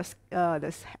prep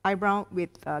the eyebrow with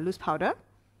loose powder.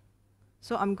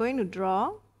 So I'm going to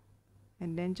draw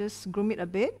and then just groom it a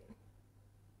bit.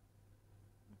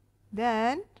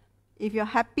 Then, if you're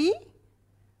happy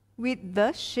with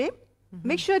the shape,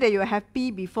 make sure that you're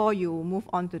happy before you move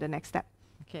on to the next step.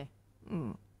 Okay.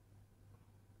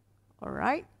 All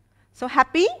right. So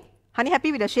happy? Honey,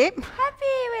 happy with the shape?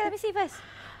 Happy. Wait, let me see first.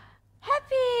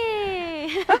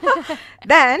 Happy.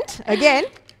 Then, again,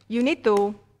 you need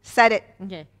to set it.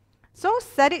 Okay. So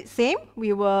set it same.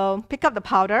 We will pick up the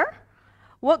powder,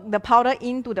 work the powder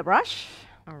into the brush.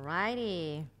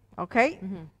 Alrighty. Okay.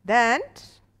 Then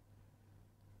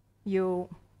you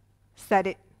set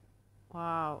it.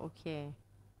 Wow. Okay.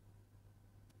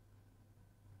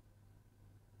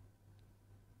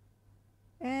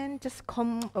 And just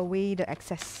comb away the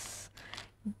excess.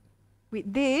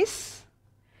 With this,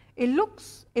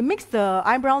 it makes the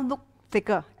eyebrow look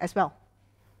thicker as well.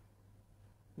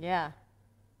 Yeah.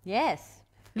 Yes.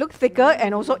 Look thicker,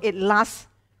 and also it lasts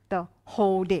the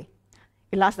whole day.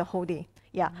 It lasts the whole day.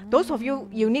 Yeah. Those of you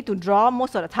need to draw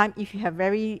most of the time if you have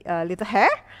very little hair.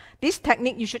 This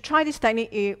technique, you should try this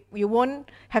technique. You won't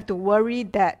have to worry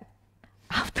that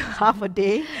after half a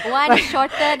day. One is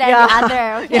shorter than the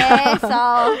other, okay?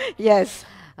 So yes.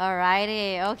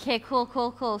 Alrighty. Okay,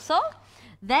 cool. So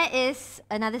that is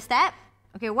another step.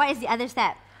 Okay, what is the other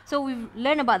step? So we've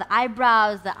learned about the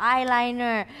eyebrows, the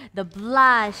eyeliner, the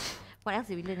blush. What else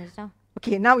did we learn just now?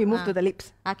 Okay, now we move to the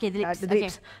lips. Okay, the lips.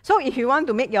 Lips. So if you want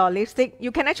to make your lipstick,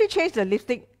 you can actually change the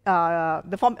lipstick, not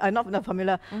the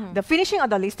formula, the finishing of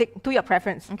the lipstick to your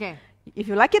preference. Okay. If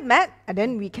you like it matte, and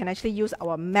then we can actually use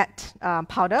our matte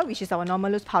powder, which is our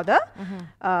normal loose powder,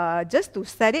 just to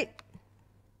set it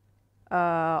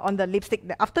on the lipstick.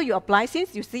 After you apply,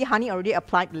 since you see honey already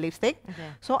applied the lipstick,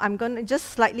 so I'm going to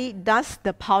just slightly dust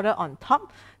the powder on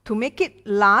top to make it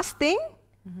lasting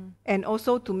and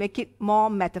also to make it more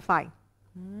mattified.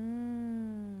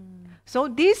 So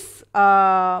this,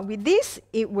 with this,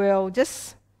 it will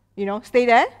just, stay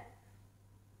there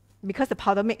because the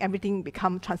powder make everything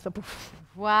become transferable.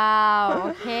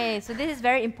 Wow, okay. So this is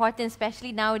very important,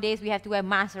 especially nowadays we have to wear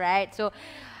masks, right? So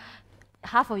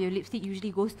half of your lipstick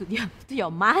usually goes to your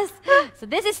mask. So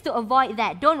this is to avoid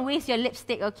that. Don't waste your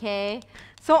lipstick, okay?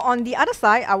 So on the other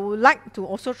side, I would like to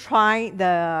also try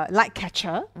the light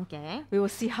catcher. Okay. We will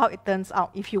see how it turns out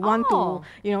if you want to,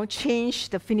 change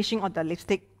the finishing of the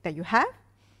lipstick that you have.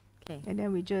 Okay. And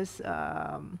then we just,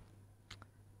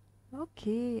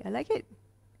 okay, I like it.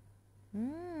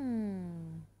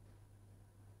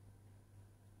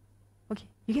 Okay,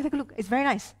 you can take a look. It's very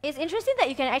nice. It's interesting that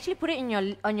you can actually put it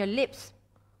on your lips.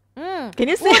 Can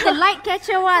you see? Ooh, the light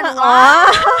catcher one.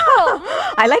 Wow.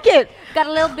 I like it. Got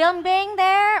a little bing bang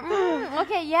there.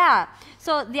 Okay, yeah.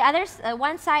 So the other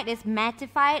one side is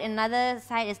mattified, another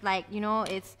side is like,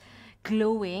 it's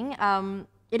glowing.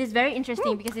 It is very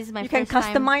interesting because this is my first time. You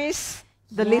can customize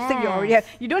the lipstick you already have.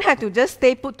 You don't have to just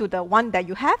stay put to the one that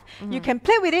you have. You can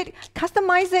play with it,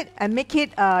 customize it, and make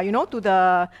it, to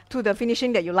the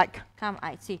finishing that you like. Come,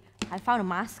 I see. I found a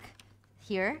mask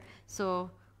here, so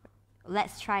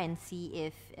let's try and see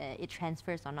if it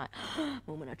transfers or not.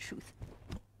 Moment of truth.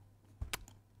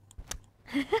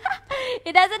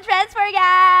 It doesn't transfer,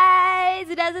 guys.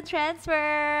 It doesn't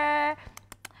transfer.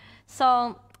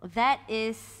 So that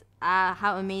is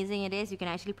how amazing it is. You can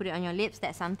actually put it on your lips.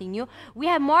 That's something new. We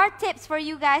have more tips for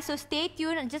you guys, so stay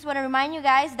tuned. I just want to remind you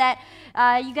guys that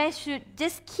you guys should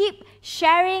just keep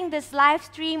sharing this live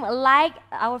stream, like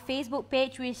our Facebook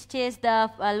page, which is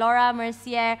the Laura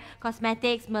Mercier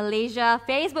Cosmetics Malaysia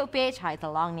Facebook page. It's a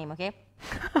long name, okay?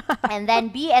 And then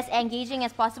be as engaging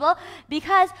as possible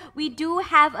because we do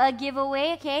have a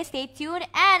giveaway, okay? Stay tuned.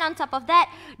 And on top of that,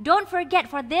 don't forget,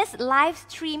 for this live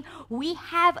stream, we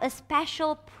have a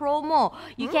special promo.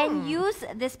 You can use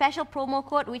the special promo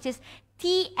code, which is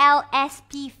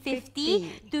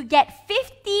TLSP50 to get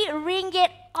 50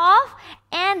 ringgit off.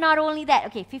 And not only that,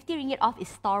 okay, 50 ringgit off is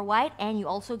store-wide, and you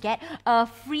also get a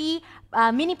free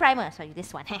mini primer. Sorry,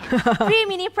 this one. Free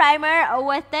mini primer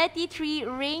worth 33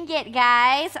 ringgit,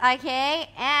 guys. Okay,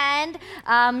 and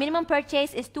minimum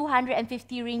purchase is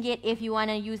 250 ringgit if you want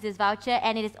to use this voucher,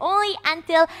 and it is only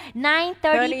until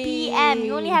 9:30 p.m.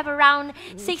 You only have around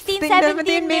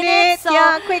 16-17 minutes. So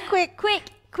yeah,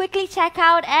 quickly check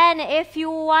out. And if you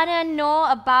want to know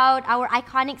about our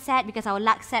iconic set, because our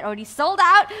luxe set already sold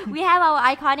out, we have our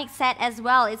iconic set as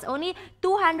well. It's only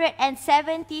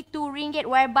 272 ringgit,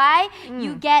 whereby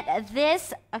you get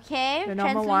this, okay, the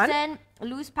translucent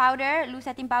loose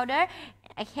setting powder,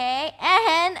 okay,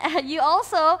 and you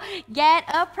also get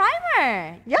a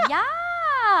primer.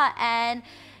 Yeah, and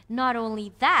not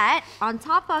only that, on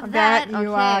top of that,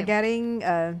 you are getting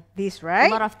this, right?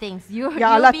 A lot of things. You'll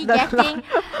be getting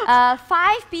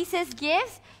 5 pieces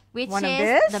gifts, which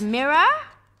is the mirror,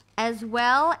 as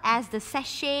well as the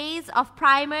sachets of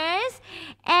primers,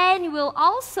 and you will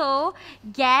also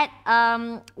get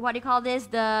what do you call this?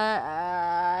 The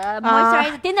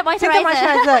moisturizer, tinted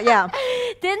moisturizer. Yeah.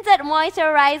 Tinted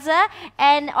moisturizer,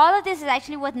 and all of this is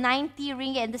actually worth 90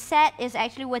 ringgit, and the set is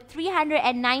actually worth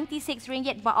 396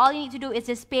 ringgit. But all you need to do is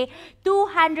just pay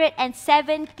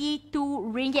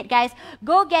 272 ringgit, guys.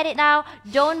 Go get it now.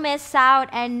 Don't miss out.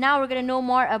 And now we're gonna know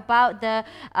more about the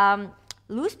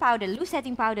loose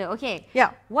setting powder. Okay.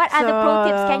 Yeah. What are the pro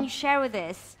tips can you share with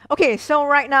us? Okay, so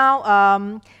right now,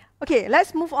 okay,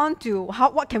 let's move on to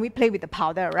what can we play with the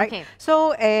powder, right? Okay.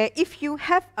 So if you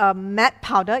have a matte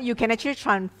powder, you can actually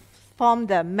transform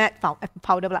the matte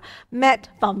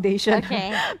foundation.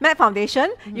 Okay. Matte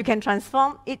foundation, you can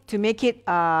transform it to make it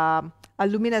a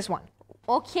luminous one.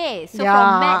 Okay, so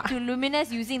from matte to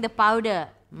luminous using the powder.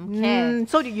 Okay.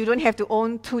 So you don't have to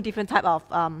own 2 different type of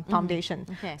foundation.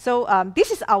 Okay. So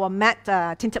this is our matte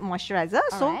tinted moisturizer.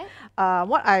 Alright. So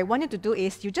what I want you to do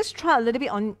is you just try a little bit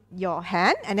on your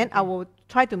hand, and then I will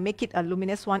try to make it a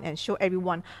luminous one and show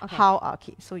everyone how.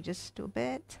 Okay, so you just do a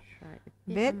bit,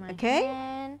 okay.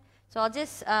 Hand. So I'll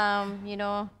just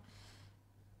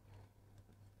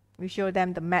We show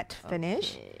them the matte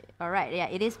finish. All right, yeah,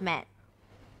 it is matte.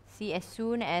 See, as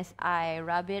soon as I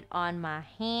rub it on my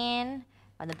hand,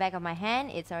 on the back of my hand,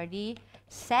 it's already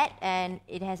set and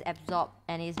it has absorbed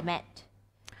and is matte.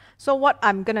 So what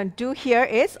I'm gonna do here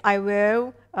is I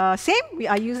will we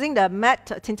are using the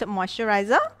matte tinted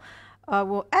moisturizer.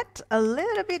 We'll add a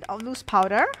little bit of loose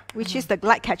powder, which is the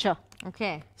light catcher.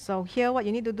 Okay. So here what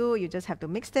you need to do, you just have to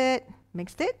mix it.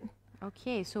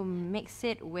 Okay, so mix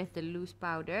it with the loose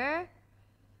powder.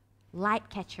 Light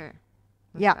catcher.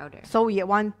 Loose Yeah. powder. So we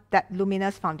want that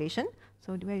luminous foundation.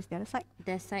 So where is the other side?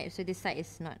 This side, so this side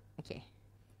is not, okay.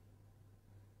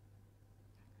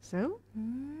 So,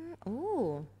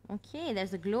 Oh, okay,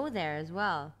 there's a glow there as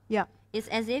well. yeah. It's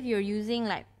as if you're using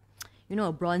like, you know,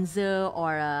 a bronzer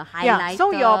or a highlighter. Yeah,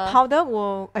 so your powder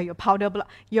will,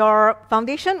 your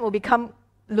foundation will become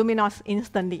luminous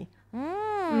instantly.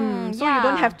 So you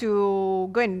don't have to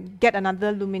go and get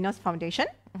another luminous foundation.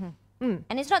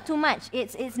 And it's not too much.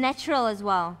 It's natural as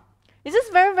well. It's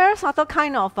just very, very subtle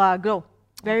kind of glow.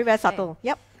 Very, very subtle.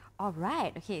 Yep. All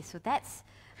right. Okay, so that's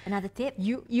another tip.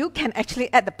 You can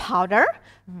actually add the powder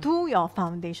to your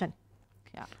foundation.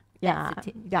 Yeah. Yeah, That's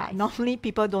the tip, yeah. guys. Normally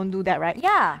people don't do that, right?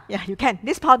 Yeah. Yeah, you can.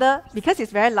 This powder, because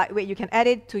it's very lightweight, you can add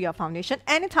it to your foundation.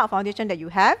 Any type of foundation that you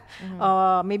have,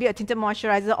 maybe a tinted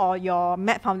moisturizer or your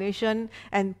matte foundation,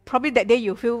 and probably that day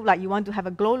you feel like you want to have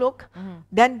a glow look,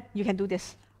 then you can do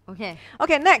this. Okay.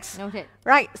 Okay, next. Noted.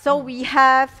 Right, so we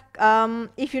have,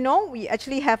 if you know, we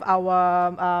actually have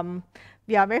our,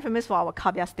 we are very famous for our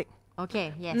caviar stick.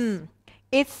 Okay. Yes.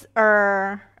 It's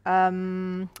a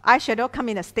eyeshadow come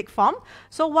in a stick form.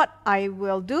 So what I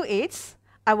will do is,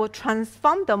 I will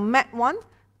transform the matte one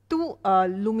to a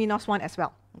luminous one as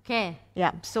well. Okay.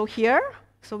 Yeah, so here,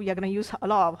 so we are going to use a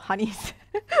lot of honeys.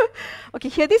 Okay,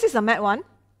 here, this is a matte one.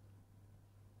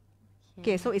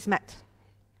 Okay, so it's matte.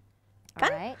 All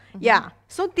right. Yeah,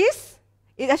 so this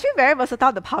is actually very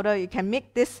versatile, the powder. You can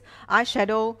make this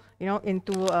eyeshadow, you know,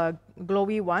 into a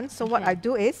glowy one. So what I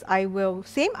do is, I will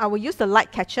use the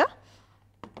light catcher,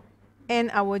 and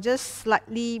I will just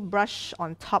slightly brush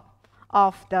on top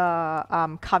of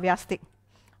the caviar stick.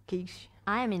 Okay.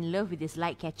 I am in love with this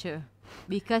light catcher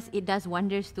because it does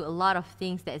wonders to a lot of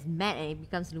things that is matte and it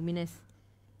becomes luminous.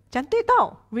 Cantik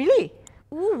tau, really?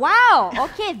 Ooh, wow.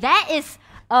 Okay, that is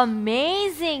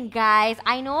amazing, guys.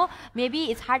 I know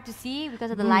maybe it's hard to see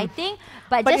because of the lighting,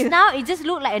 but just now it just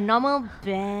looked like a normal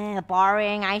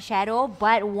boring eyeshadow.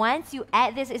 But once you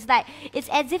add this, it's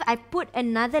as if I put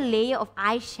another layer of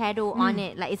eyeshadow on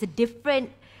it. Like it's a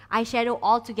different eyeshadow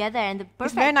altogether, and the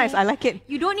perfect It's very nice, thing, I like it.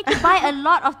 You don't need to buy a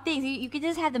lot of things. You can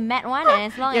just have the matte one,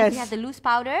 and as long as you have the loose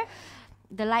powder,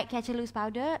 the light catcher loose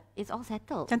powder, it's all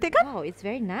settled. Cantik kan? Wow, it's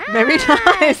very nice. Very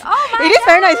nice. Oh my It is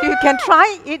very nice. God. You can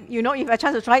try it, you know, if you have a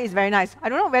chance to try it, it's very nice. I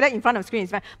don't know whether in front of the screen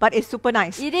it's very, but it's super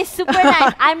nice. It is super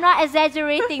nice. I'm not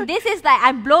exaggerating. This is like,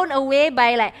 I'm blown away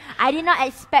by like, I did not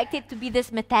expect it to be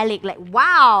this metallic. Like,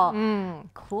 wow.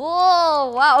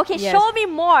 Cool. Wow. Okay, Yes. show me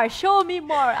more. Show me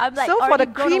more. I'm like, So for the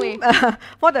blown away.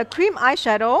 for the cream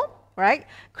eyeshadow, right?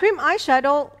 Cream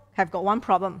eyeshadow have got one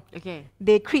problem. Okay.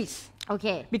 They crease.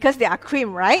 Okay. Because they are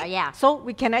cream, right? Yeah. So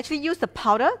we can actually use the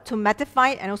powder to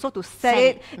mattify it and also to set Set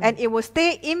it, it. and it will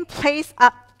stay in place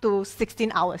up to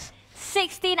 16 hours.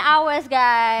 16 hours,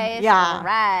 guys. Yeah. All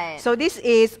right. So this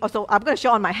is also, I'm going to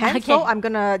show on my hand. Okay. So I'm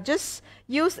going to just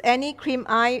use any cream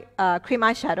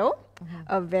eyeshadow,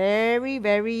 a very,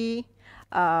 very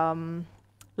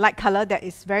light color that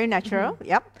is very natural.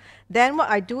 Yep. Then what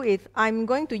I do is I'm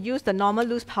going to use the normal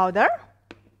loose powder.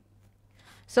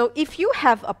 So if you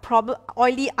have a problem,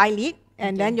 oily eyelid,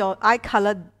 and then your eye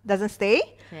color doesn't stay,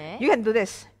 you can do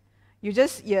this. You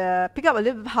just pick up a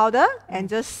little bit of powder and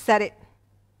just set it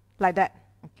like that.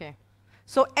 Okay.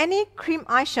 So any cream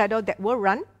eyeshadow that will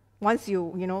run once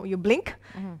you blink,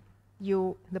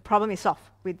 the problem is solved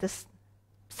with this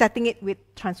setting it with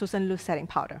translucent loose setting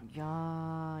powder.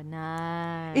 Yeah,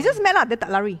 nice. It's just matte lah, dia tak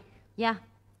lari. Yeah.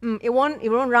 It won't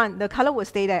run. The color will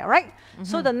stay there, right?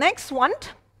 So the next one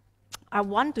I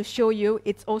want to show you,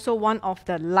 it's also one of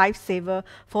the lifesaver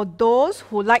for those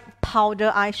who like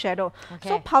powder eyeshadow. Okay.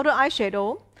 So powder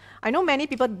eyeshadow, I know many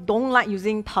people don't like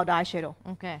using powder eyeshadow.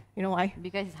 Okay. You know why?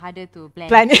 Because it's harder to blend.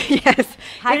 Blend, yes.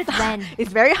 Hard to blend.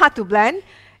 It's very hard to blend.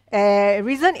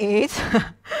 Reason is,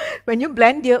 when you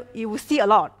blend, you will see a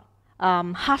lot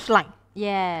harsh line.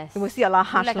 Yes. You will see a lot of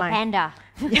harsh Look like line. a panda.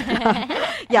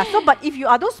 Yeah, so but if you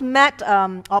are those matte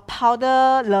or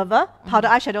powder lover, powder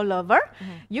eyeshadow lover,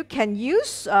 you can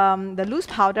use the loose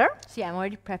powder. See, I'm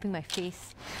already prepping my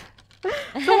face.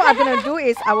 So what I'm going to do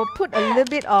is I will put a little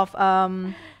bit of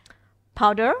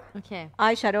powder, Okay.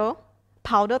 eyeshadow,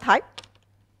 powder type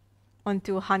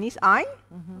onto Honey's eye.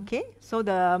 Okay, so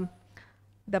the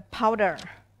powder.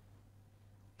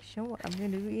 So what I'm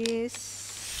going to do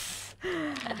is,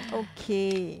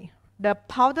 okay, the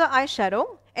powder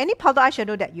eyeshadow, any powder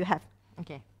eyeshadow that you have.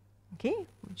 Okay. Okay,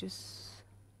 we'll just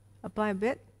apply a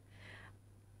bit.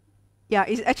 Yeah,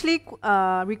 it's actually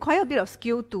require a bit of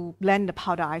skill to blend the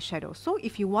powder eyeshadow. So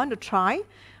if you want to try,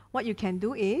 what you can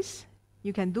do is,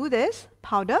 you can do this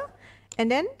powder,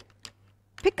 and then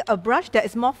pick a brush that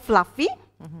is more fluffy,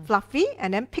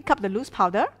 and then pick up the loose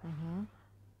powder.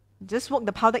 Just work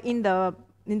the powder in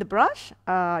the brush.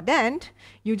 Then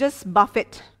you just buff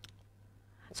it.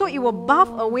 So it will buff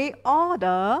away all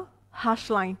the harsh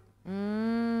line.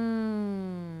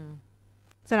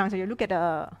 So now, so you look at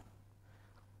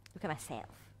myself.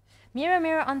 Mirror,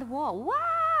 mirror on the wall.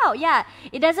 Wow! Yeah,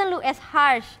 it doesn't look as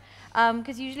harsh.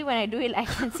 Because usually when I do it, I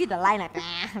can see the line like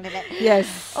that.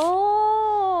 Yes.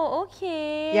 Oh,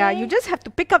 okay. Yeah, you just have to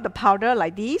pick up the powder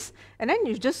like this, and then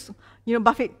you just,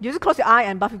 buff it. You just close your eye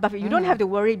and buff it. You don't have to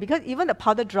worry, because even the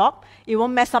powder drop, it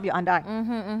won't mess up your under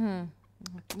eye.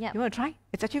 Yeah. You want to try?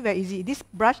 It's actually very easy. This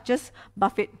brush, just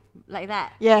buff it. Like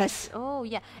that? Yes. Oh,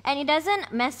 yeah. And it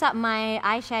doesn't mess up my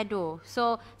eyeshadow.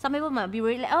 So some people might be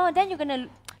worried, like, oh, then you're going to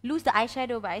lose the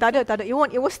eyeshadow. But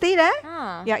It will stay there.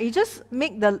 Yeah, you just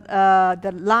make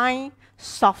the line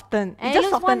soften. And it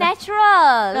looks more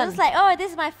natural. It looks like, oh,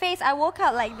 this is my face. I woke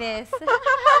up like this.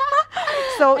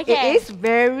 So it is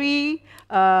very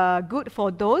good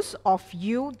for those of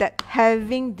you that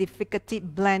having difficulty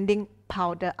blending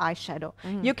powder eyeshadow.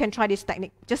 You can try this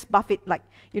technique. Just buff it like,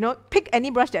 pick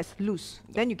any brush that's loose.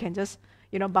 Then you can just,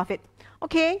 buff it.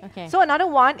 Okay. So another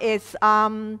one is,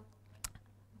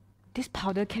 this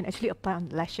powder can actually apply on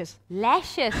lashes.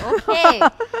 Lashes, okay.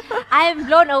 I'm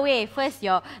blown away. First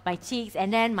my cheeks,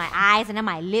 and then my eyes, and then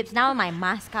my lips. Now my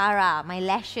mascara, my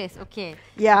lashes. Okay.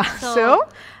 Yeah. So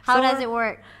how does it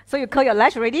work? So you curl your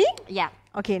lash already? Yeah.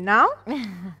 Okay, now,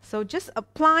 so just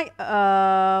apply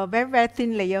a very, very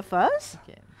thin layer first.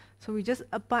 So we just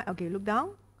apply, look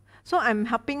down. So I'm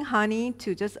helping Honey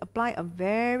to just apply a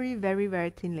very, very,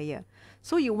 very thin layer.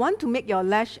 So you want to make your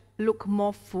lash look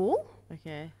more full.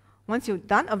 Once you've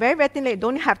done a very, very thin layer,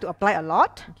 don't have to apply a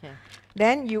lot.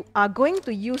 Then you are going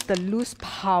to use the loose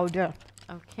powder.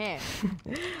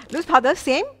 Loose powder,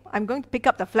 same. I'm going to pick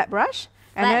up the flat brush.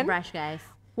 Flat brush, guys.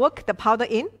 Work the powder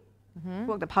in.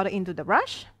 Work the powder into the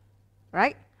brush,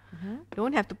 right?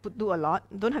 Don't have to do a lot.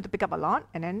 Don't have to pick up a lot,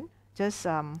 and then just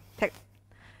take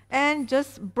and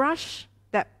just brush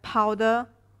that powder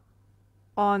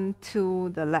onto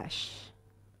the lash.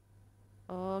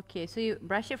 Okay, so you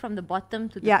brush it from the bottom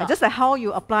to the top. Yeah, just like how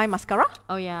you apply mascara.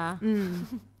 Oh yeah.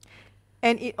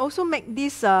 And it also makes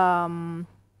this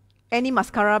any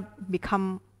mascara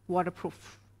become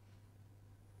waterproof.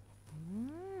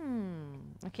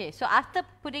 Okay, so after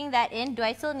putting that in, do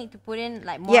I still need to put in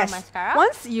like more mascara?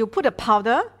 Once you put the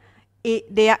powder,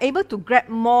 they are able to grab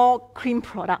more cream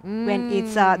product when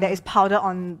it's there is powder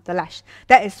on the lash.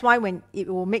 That is why when it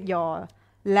will make your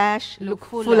lash look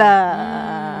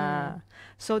fuller.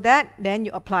 So that then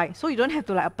you apply. So you don't have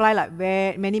to like apply like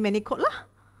many coat lah.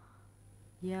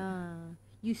 Yeah,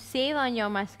 you save on your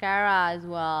mascara as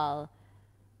well.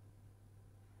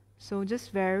 So just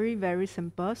very, very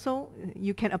simple. So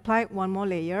you can apply one more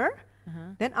layer.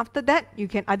 Then after that, you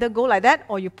can either go like that,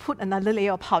 or you put another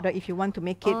layer of powder if you want to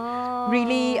make it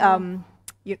really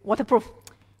waterproof.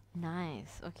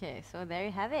 Nice. Okay, so there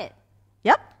you have it.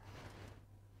 Yep.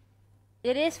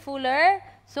 It is fuller.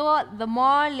 So the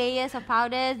more layers of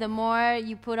powders, the more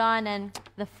you put on, and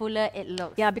the fuller it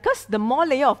looks. Yeah, because the more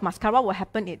layer of mascara will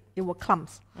happen, it will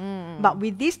clumps. But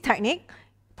with this technique,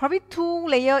 probably 2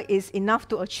 layer is enough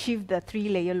to achieve the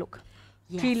 3-layer look.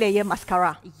 3-layer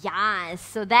mascara. Yes.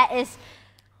 So that is,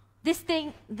 this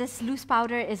loose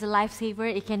powder is a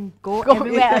lifesaver. It can go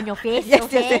everywhere on your face.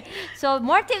 Yes. So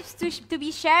more tips to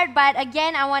be shared. But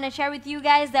again, I want to share with you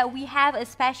guys that we have a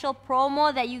special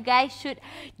promo that you guys should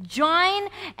join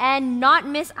and not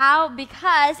miss out,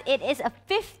 because it is a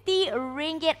 50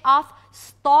 ringgit off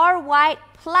store-wide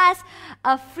plus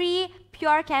a free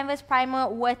pure canvas primer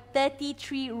worth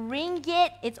 33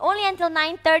 ringgit. It's only until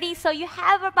 9:30, so you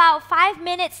have about 5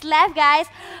 minutes left, guys.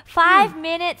 5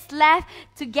 minutes left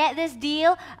to get this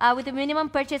deal. With a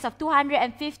minimum purchase of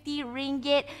 250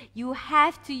 ringgit, you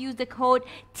have to use the code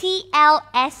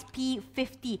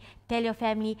TLSP50. Tell your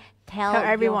family, tell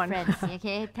everyone. Your friends,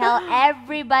 okay? Tell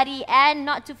everybody. And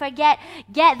not to forget,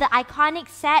 get the iconic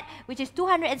set, which is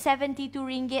 272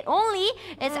 ringgit only.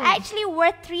 It's actually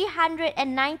worth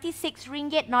 396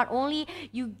 ringgit. Not only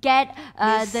you get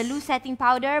the loose setting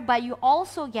powder, but you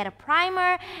also get a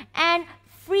primer and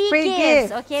free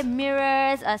gifts. Okay,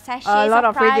 mirrors, sachets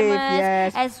of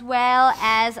primers, as well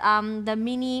as the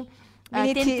mini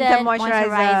tinted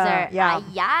moisturizer. Yeah.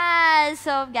 Yeah.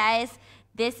 So guys,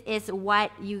 this is what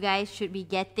you guys should be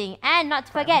getting. And not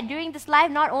to forget, during this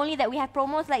live, not only that we have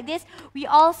promos like this, we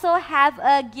also have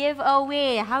a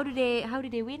giveaway. How do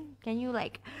they win? Can you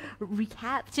like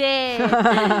recap?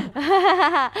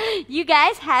 You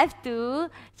guys have to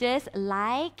just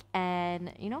like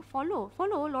and follow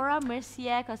Laura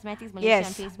Mercier Cosmetics Malaysia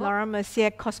on Facebook. Laura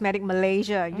Mercier Cosmetic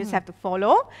Malaysia. You just have to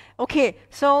follow. Okay,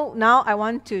 so now I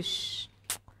want to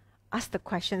ask the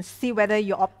question, see whether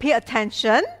you all pay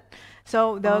attention.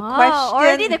 So the question...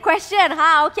 already the question,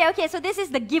 huh? Okay. So this is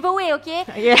the giveaway, okay?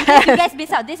 Yes. In case you guys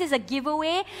miss out, this is a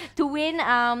giveaway to win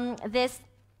this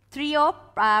trio,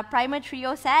 primer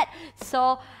trio set.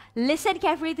 So listen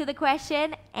carefully to the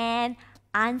question and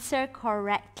answer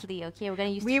correctly, okay? We're going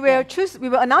to use... We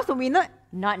will announce the winner.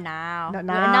 Not now. Not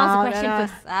We'll now. announce the question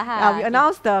first. We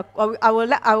announce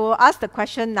I will ask the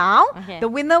question now. Okay. The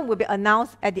winner will be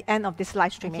announced at the end of this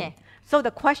live streaming. Okay. So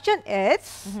the question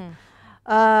is...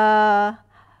 what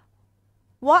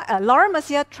Laura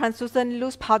Mercier translucent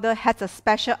loose powder has a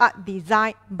special art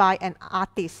design by an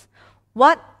artist.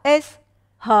 What is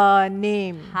her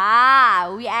name?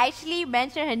 We actually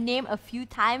mentioned her name a few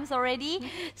times already.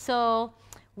 So,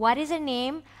 what is her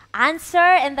name?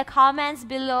 Answer in the comments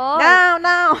below.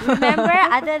 Now. Remember,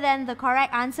 other than the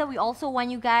correct answer, we also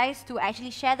want you guys to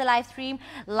actually share the live stream,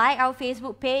 like our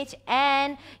Facebook page,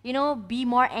 and be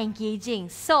more engaging.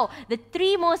 So the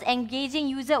 3 most engaging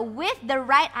user with the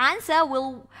right answer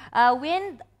will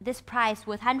win this prize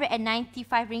worth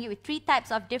 195 ringgit with 3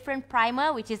 types of different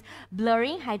primer, which is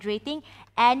blurring, hydrating,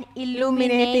 and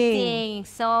illuminating.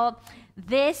 So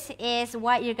this is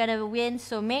what you're gonna win.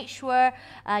 So make sure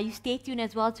you stay tuned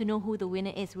as well to know who the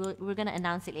winner is. We're gonna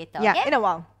announce it later. Yeah, okay? in a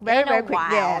while. Very quick.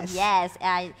 Yes.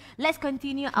 Let's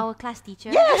continue our class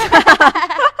teacher. Yes.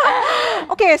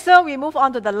 Okay, so we move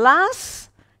on to the last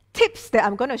tips that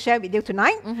I'm going to share with you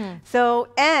tonight. So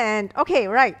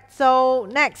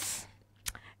next.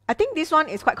 I think this one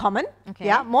is quite common. Okay.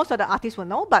 Yeah, most of the artists will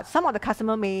know, but some of the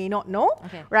customer may not know.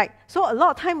 Okay. Right. So a lot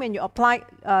of time when you apply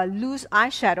loose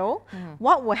eyeshadow,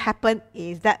 what will happen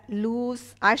is that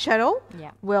loose eyeshadow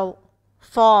will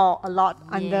fall a lot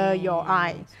under your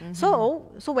eye.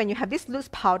 So when you have this loose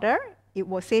powder, it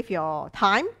will save your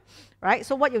time, right?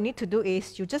 So what you need to do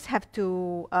is you just have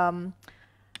to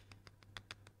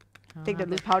take the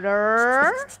loose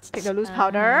powder,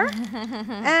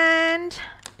 and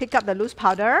pick up the loose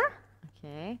powder.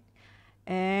 Okay.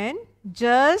 And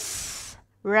just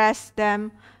rest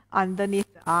them underneath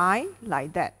the eye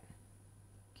like that.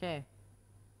 Okay.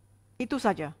 Itu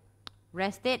saja.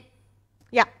 Rest it.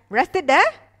 Yeah, rest it there.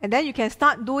 And then you can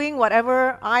start doing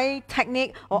whatever eye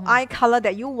technique or eye color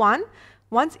that you want.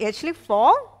 Once it actually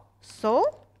fall, so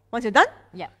once you're done,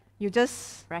 you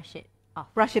just brush it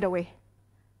off. Brush it away.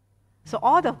 So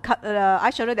all the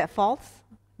eyeshadow that falls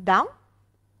down,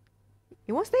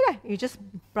 it won't stay there. You just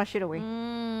brush it away.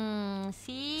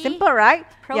 See? Simple, right?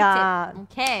 Pro tip.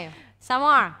 Okay. Some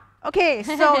more. Okay,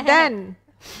 so then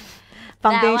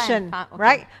foundation, okay.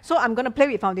 right? So I'm going to play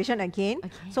with foundation again.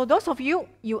 Okay. So those of you,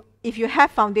 if you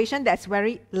have foundation that's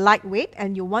very lightweight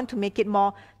and you want to make it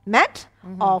more matte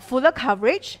or fuller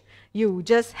coverage, you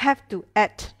just have to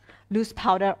add loose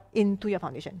powder into your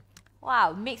foundation.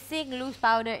 Wow, mixing loose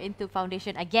powder into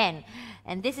foundation again.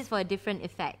 And this is for a different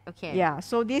effect. Okay. Yeah,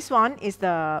 so this one is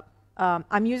the,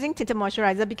 I'm using tinted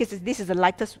moisturizer because this is the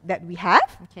lightest that we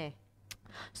have. Okay.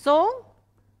 So,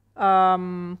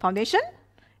 foundation,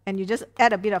 and you just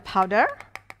add a bit of powder.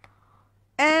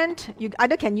 And you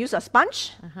either can use a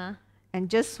sponge and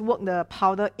just work the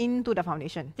powder into the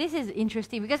foundation. This is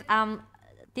interesting because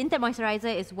tinted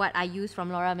moisturizer is what I use from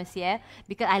Laura Mercier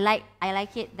because I like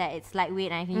it that it's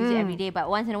lightweight and I can use it every day. But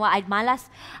once in a while, I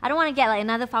don't want to get like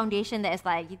another foundation that is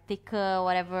like thicker or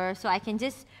whatever. So I can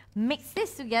just mix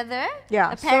this together.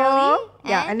 Yeah. Apparently. So,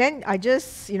 and then I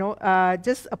just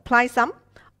just apply some,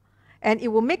 and it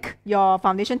will make your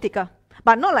foundation thicker,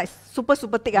 but not like super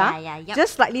thick.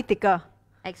 Just slightly thicker.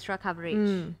 Extra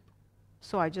coverage.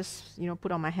 So I just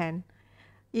put on my hand.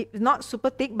 It's not super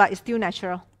thick, but it's still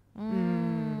natural.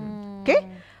 Okay,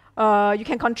 you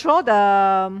can control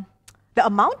the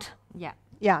amount.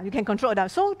 Yeah, you can control that.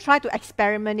 So try to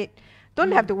experiment it.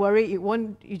 Don't have to worry. It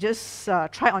won't. You just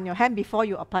try on your hand before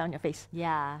you apply on your face.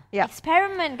 Yeah. Yeah.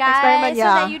 Experiment, guys, so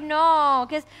that you know.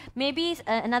 Because maybe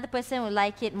another person would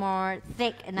like it more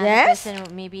thick. Another person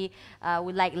would maybe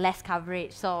would like less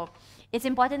coverage. So it's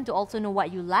important to also know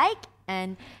what you like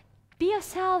and be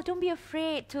yourself. Don't be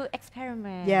afraid to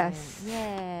experiment. Yes.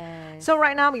 Yes. So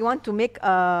right now we want to make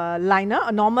a liner,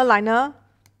 a normal liner,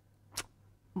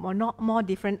 more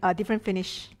different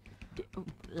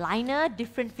Liner,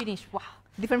 different finish. Wow.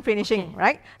 Different finishing,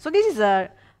 right? So this is a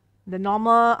the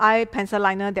normal eye pencil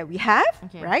liner that we have,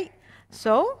 right?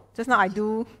 So just now I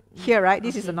do here, right?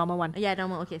 This is the normal one. Yeah,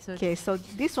 normal. Okay, so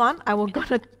this one I will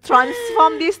gonna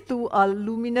transform this to a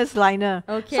luminous liner.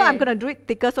 Okay. So I'm gonna do it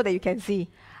thicker so that you can see.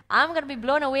 I'm gonna be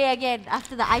blown away again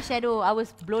after the eyeshadow. I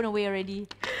was blown away already.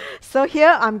 So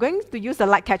here I'm going to use the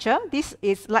light catcher. This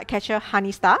is light catcher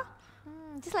Honey Star.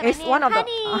 Just like It's my name, one of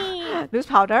honey. the loose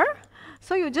powder.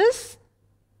 So you just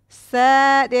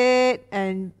set it,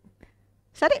 and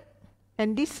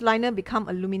this liner become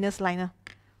a luminous liner.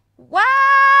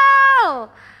 Wow!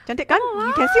 Cantik kan?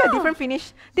 You can see a different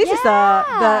finish. This is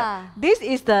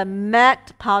the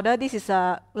matte powder. This is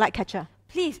a light catcher.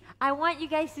 Please, I want you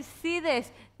guys to see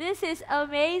this. This is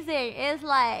amazing. It's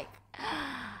like,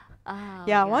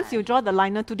 yeah, once you draw the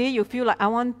liner, today you feel like I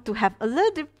want to have a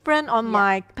little different on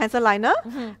my pencil liner.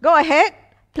 Go ahead,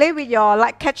 play with your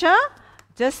light catcher.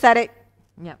 Just set it.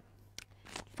 Yep.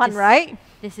 Fun, right?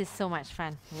 This is so much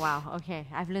fun. Wow, okay.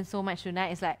 I've learned so much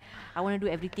tonight. It's like, I want to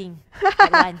do everything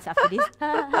at once after this.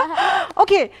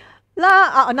 Okay,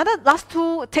 another last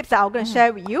two tips that I'm going to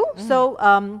share with you. So,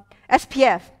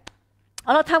 SPF.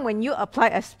 A lot of time when you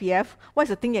apply SPF, what's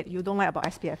the thing that you don't like about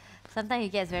SPF? Sometimes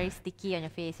it gets very sticky on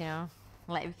your face, you know.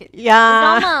 Like,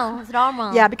 yeah, it's normal. It's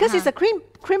normal. Yeah, because it's a cream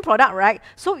product, right?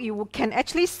 So you can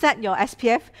actually set your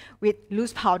SPF with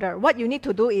loose powder. What you need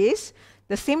to do is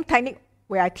the same technique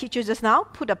where I teach you just now.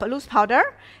 Put a loose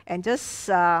powder and just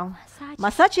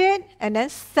massage it, and then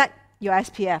set your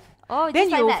SPF. Oh, then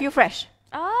just you will like that. feel fresh.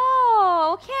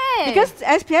 Oh, okay. Because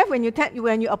SPF, when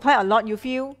you apply a lot, you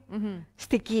feel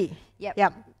sticky.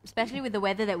 Yep. Especially with the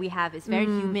weather that we have, it's very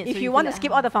humid. If so you want to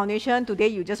skip all the foundation, today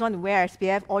you just want to wear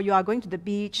SPF, or you are going to the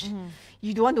beach,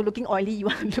 you don't want to looking oily, you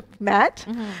want to look matte.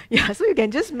 Yeah, so you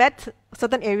can just matte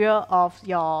certain area of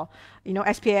your,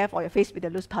 SPF or your face with the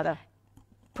loose powder.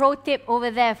 Pro tip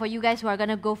over there for you guys who are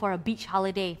gonna go for a beach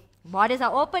holiday. Borders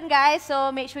are open, guys,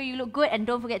 so make sure you look good and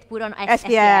don't forget to put on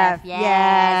SPF.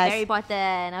 Yes, very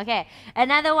important. Okay,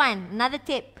 another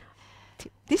tip.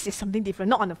 This is something different,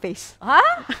 not on the face.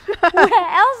 Huh? Where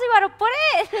else you want to put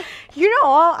it?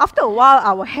 After a while,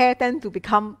 our hair tend to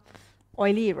become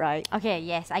oily, right? Okay,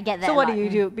 yes, I get that. So what do you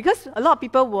do? Because a lot of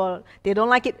people they don't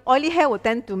like it. Oily hair will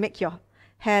tend to make your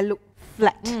hair look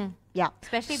flat. Yeah.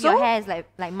 Especially if your hair is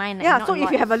like mine. Like yeah, so if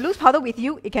you have a loose powder with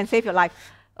you, it can save your life.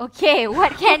 Okay,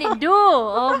 what can it do?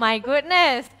 Oh my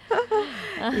goodness.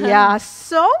 Yeah,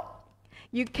 so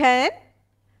you can,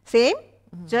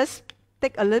 just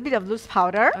take a little bit of loose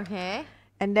powder. Okay.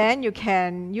 And then you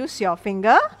can use your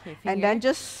finger, and then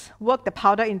just work the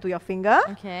powder into your finger.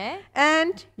 Okay.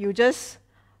 And you just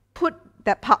put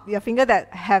your finger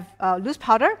that have loose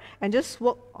powder and just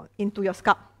work into your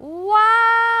scalp.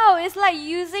 Wow, it's like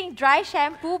using dry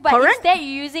shampoo, but instead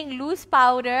you're using loose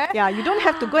powder. Yeah, you don't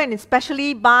have to go and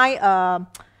especially buy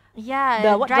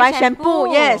dry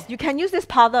shampoo. Yes, you can use this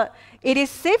powder. It is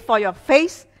safe for your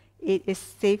face. It is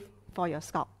safe for your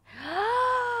scalp.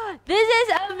 This is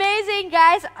amazing,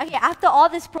 guys. Okay, after all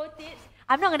these pro tips,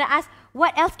 I'm not going to ask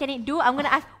what else can it do. I'm going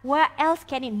to ask what else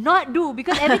can it not do,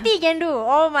 because everything it can do.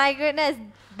 Oh my goodness,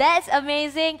 that's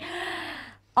amazing.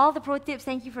 All the pro tips,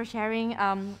 thank you for sharing.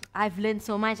 I've learned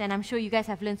so much, and I'm sure you guys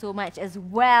have learned so much as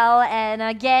well. And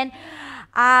again,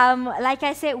 like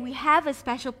I said, we have a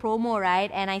special promo,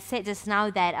 right? And I said just now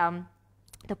that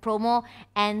the promo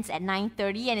ends at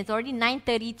 9:30 and it's already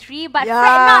 9:33, but fret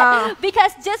not,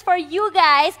 because just for you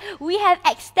guys, we have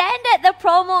extended the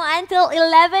promo until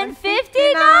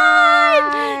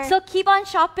 11:59. So keep on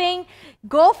shopping,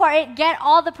 go for it, get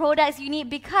all the products you need,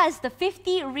 because the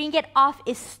 50 ringgit off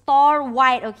is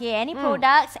store-wide, okay, any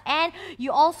products, and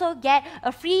you also get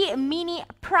a free mini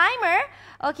primer,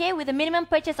 okay, with a minimum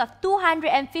purchase of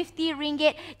 250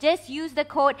 ringgit. Just use the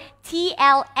code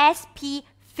TLSP50.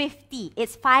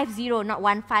 It's 50, not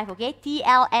 15, okay?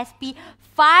 TLSP50.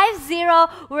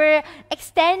 We're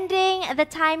extending the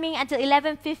timing until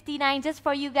 11:59 just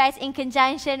for you guys in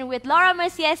conjunction with Laura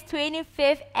Mercier's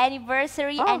 25th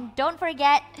anniversary. And don't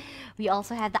forget, we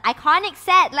also have the iconic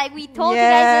set, like we told you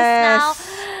guys just now.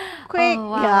 Quick. Oh,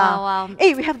 wow.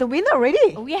 Hey, we have the winner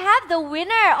already. We have the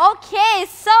winner. Okay,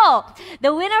 so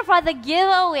the winner for the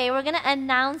giveaway, we're going to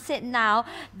announce it now.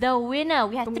 The winner,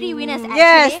 we have 3 winners actually.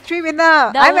 Yes, 3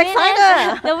 winners. I'm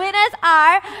excited. The winners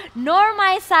are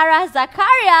Normai Sarah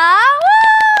Zakaria,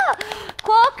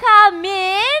 Koka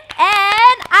Min,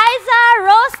 and Aiza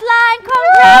Roslan.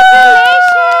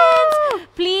 Congratulations.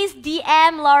 Please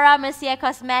DM Laura Laura Mercier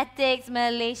Cosmetics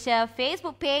Malaysia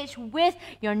Facebook page with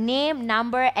your name,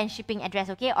 number, and shipping address,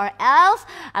 okay? Or else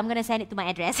I'm gonna send it to my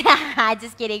address.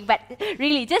 Just kidding, but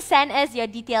really, just send us your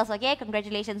details, okay?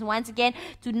 Congratulations once again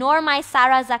to Normai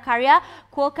Sarah Zakaria,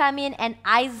 Kokamin, and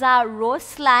Aiza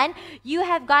Roslan. You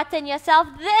have gotten yourself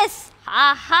this.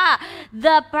 Aha!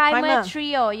 The primer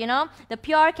trio, you know, the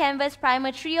pure canvas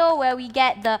primer trio, where we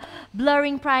get the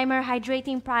blurring primer,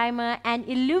 hydrating primer, and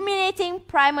illuminating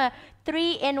primer,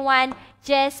 3-in-1,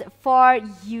 just for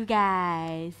you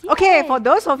guys. Yay. Okay, for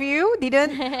those of you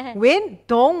didn't win,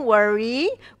 don't worry.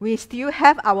 We still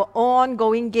have our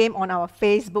ongoing game on our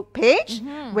Facebook page,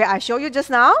 where I showed you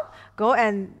just now. Go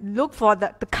and look for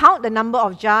the count the number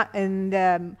of jar in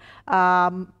the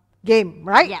game,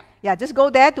 right? Yeah. Yeah, just go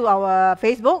there to our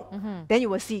Facebook, then you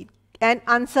will see and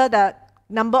answer the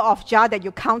number of jar that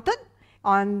you counted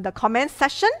on the comment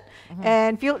section,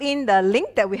 and fill in the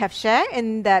link that we have shared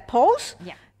in that post.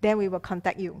 Yeah. Then we will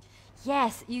contact you.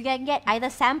 Yes, you can get either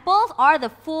samples or the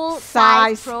full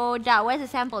size product. Where's the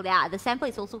sample? Yeah, the sample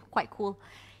is also quite cool.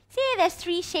 See, there's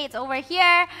 3 shades over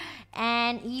here,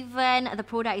 and even the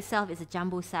product itself is a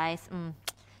jumbo size.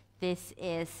 This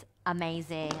is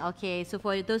amazing. Okay, so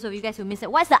for those of you guys who missed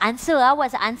it, what's the answer?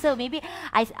 What's the answer? Maybe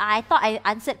I thought I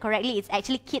answered correctly. It's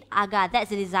actually Kit Aga.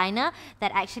 That's the designer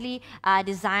that actually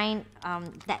designed,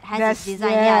 that has this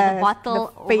design. Yeah, the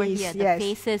bottle over here, the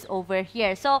faces over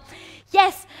here. So,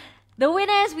 yes, the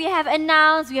winners we have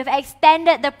announced. We have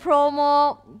extended the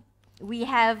promo. We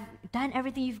have done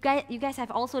everything. You guys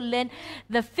have also learned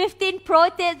the 15 pro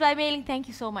tips by Mei-Ling. Thank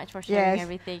you so much for sharing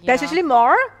everything. There's actually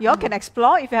more. You all can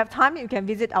explore. If you have time, you can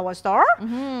visit our store.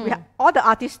 We have all the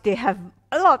artists, they have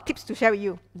a lot of tips to share with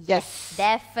you. Yes,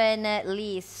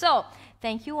 definitely. So,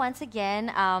 thank you once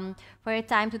again for your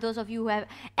time. To those of you who have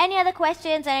any other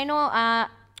questions, and I know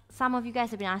some of you guys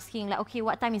have been asking, like, okay,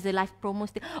 what time is the live promo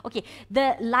still? Okay,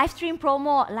 the live stream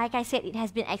promo, like I said, it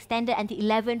has been extended until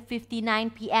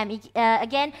 11:59 p.m.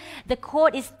 Again, the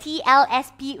code is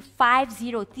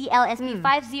TLSP50,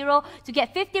 TLSP50, to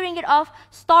get 50 ringgit off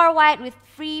store-wide with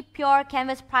free pure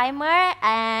canvas primer,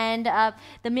 and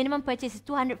the minimum purchase is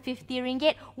 250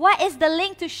 ringgit. What is the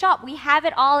link to shop? We have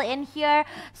it all in here,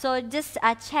 so just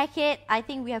check it. I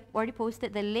think we have already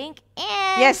posted the link,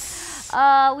 and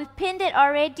we've pinned it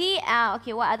already.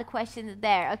 Okay, what other questions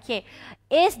there? Okay,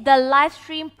 is the live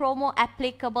stream promo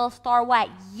applicable store-wide?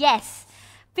 Yes.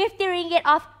 50 ringgit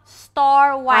off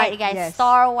store-wide, guys.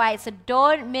 Store-wide. So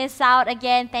don't miss out.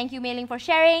 Again, thank you, Mei-Ling, for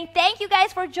sharing. Thank you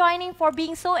guys for joining, for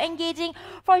being so engaging,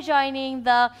 for joining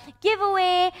the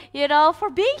giveaway, you know,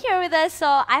 for being here with us.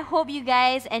 So I hope you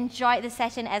guys enjoyed the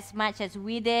session as much as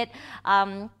we did.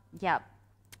 Yeah.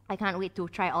 I can't wait to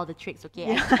try all the tricks,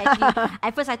 okay? Actually,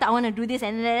 at first I thought I want to do this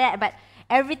and that, but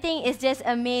everything is just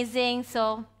amazing.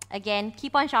 So, again,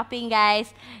 keep on shopping,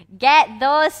 guys. Get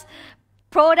those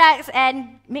products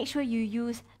and make sure you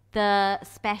use the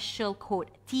special code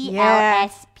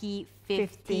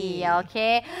TLSP50,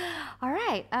 okay? All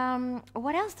right,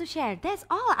 what else to share? That's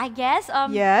all, I guess.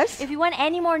 If you want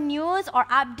any more news or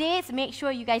updates, make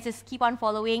sure you guys just keep on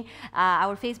following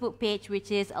our Facebook page, which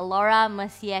is Laura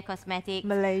Mercier Cosmetics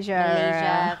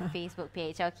Malaysia Facebook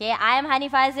page, okay? I am Hani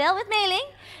Fazil with Mei-Ling.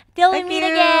 Till we meet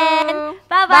again.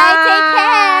 Bye-bye. Take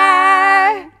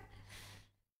care.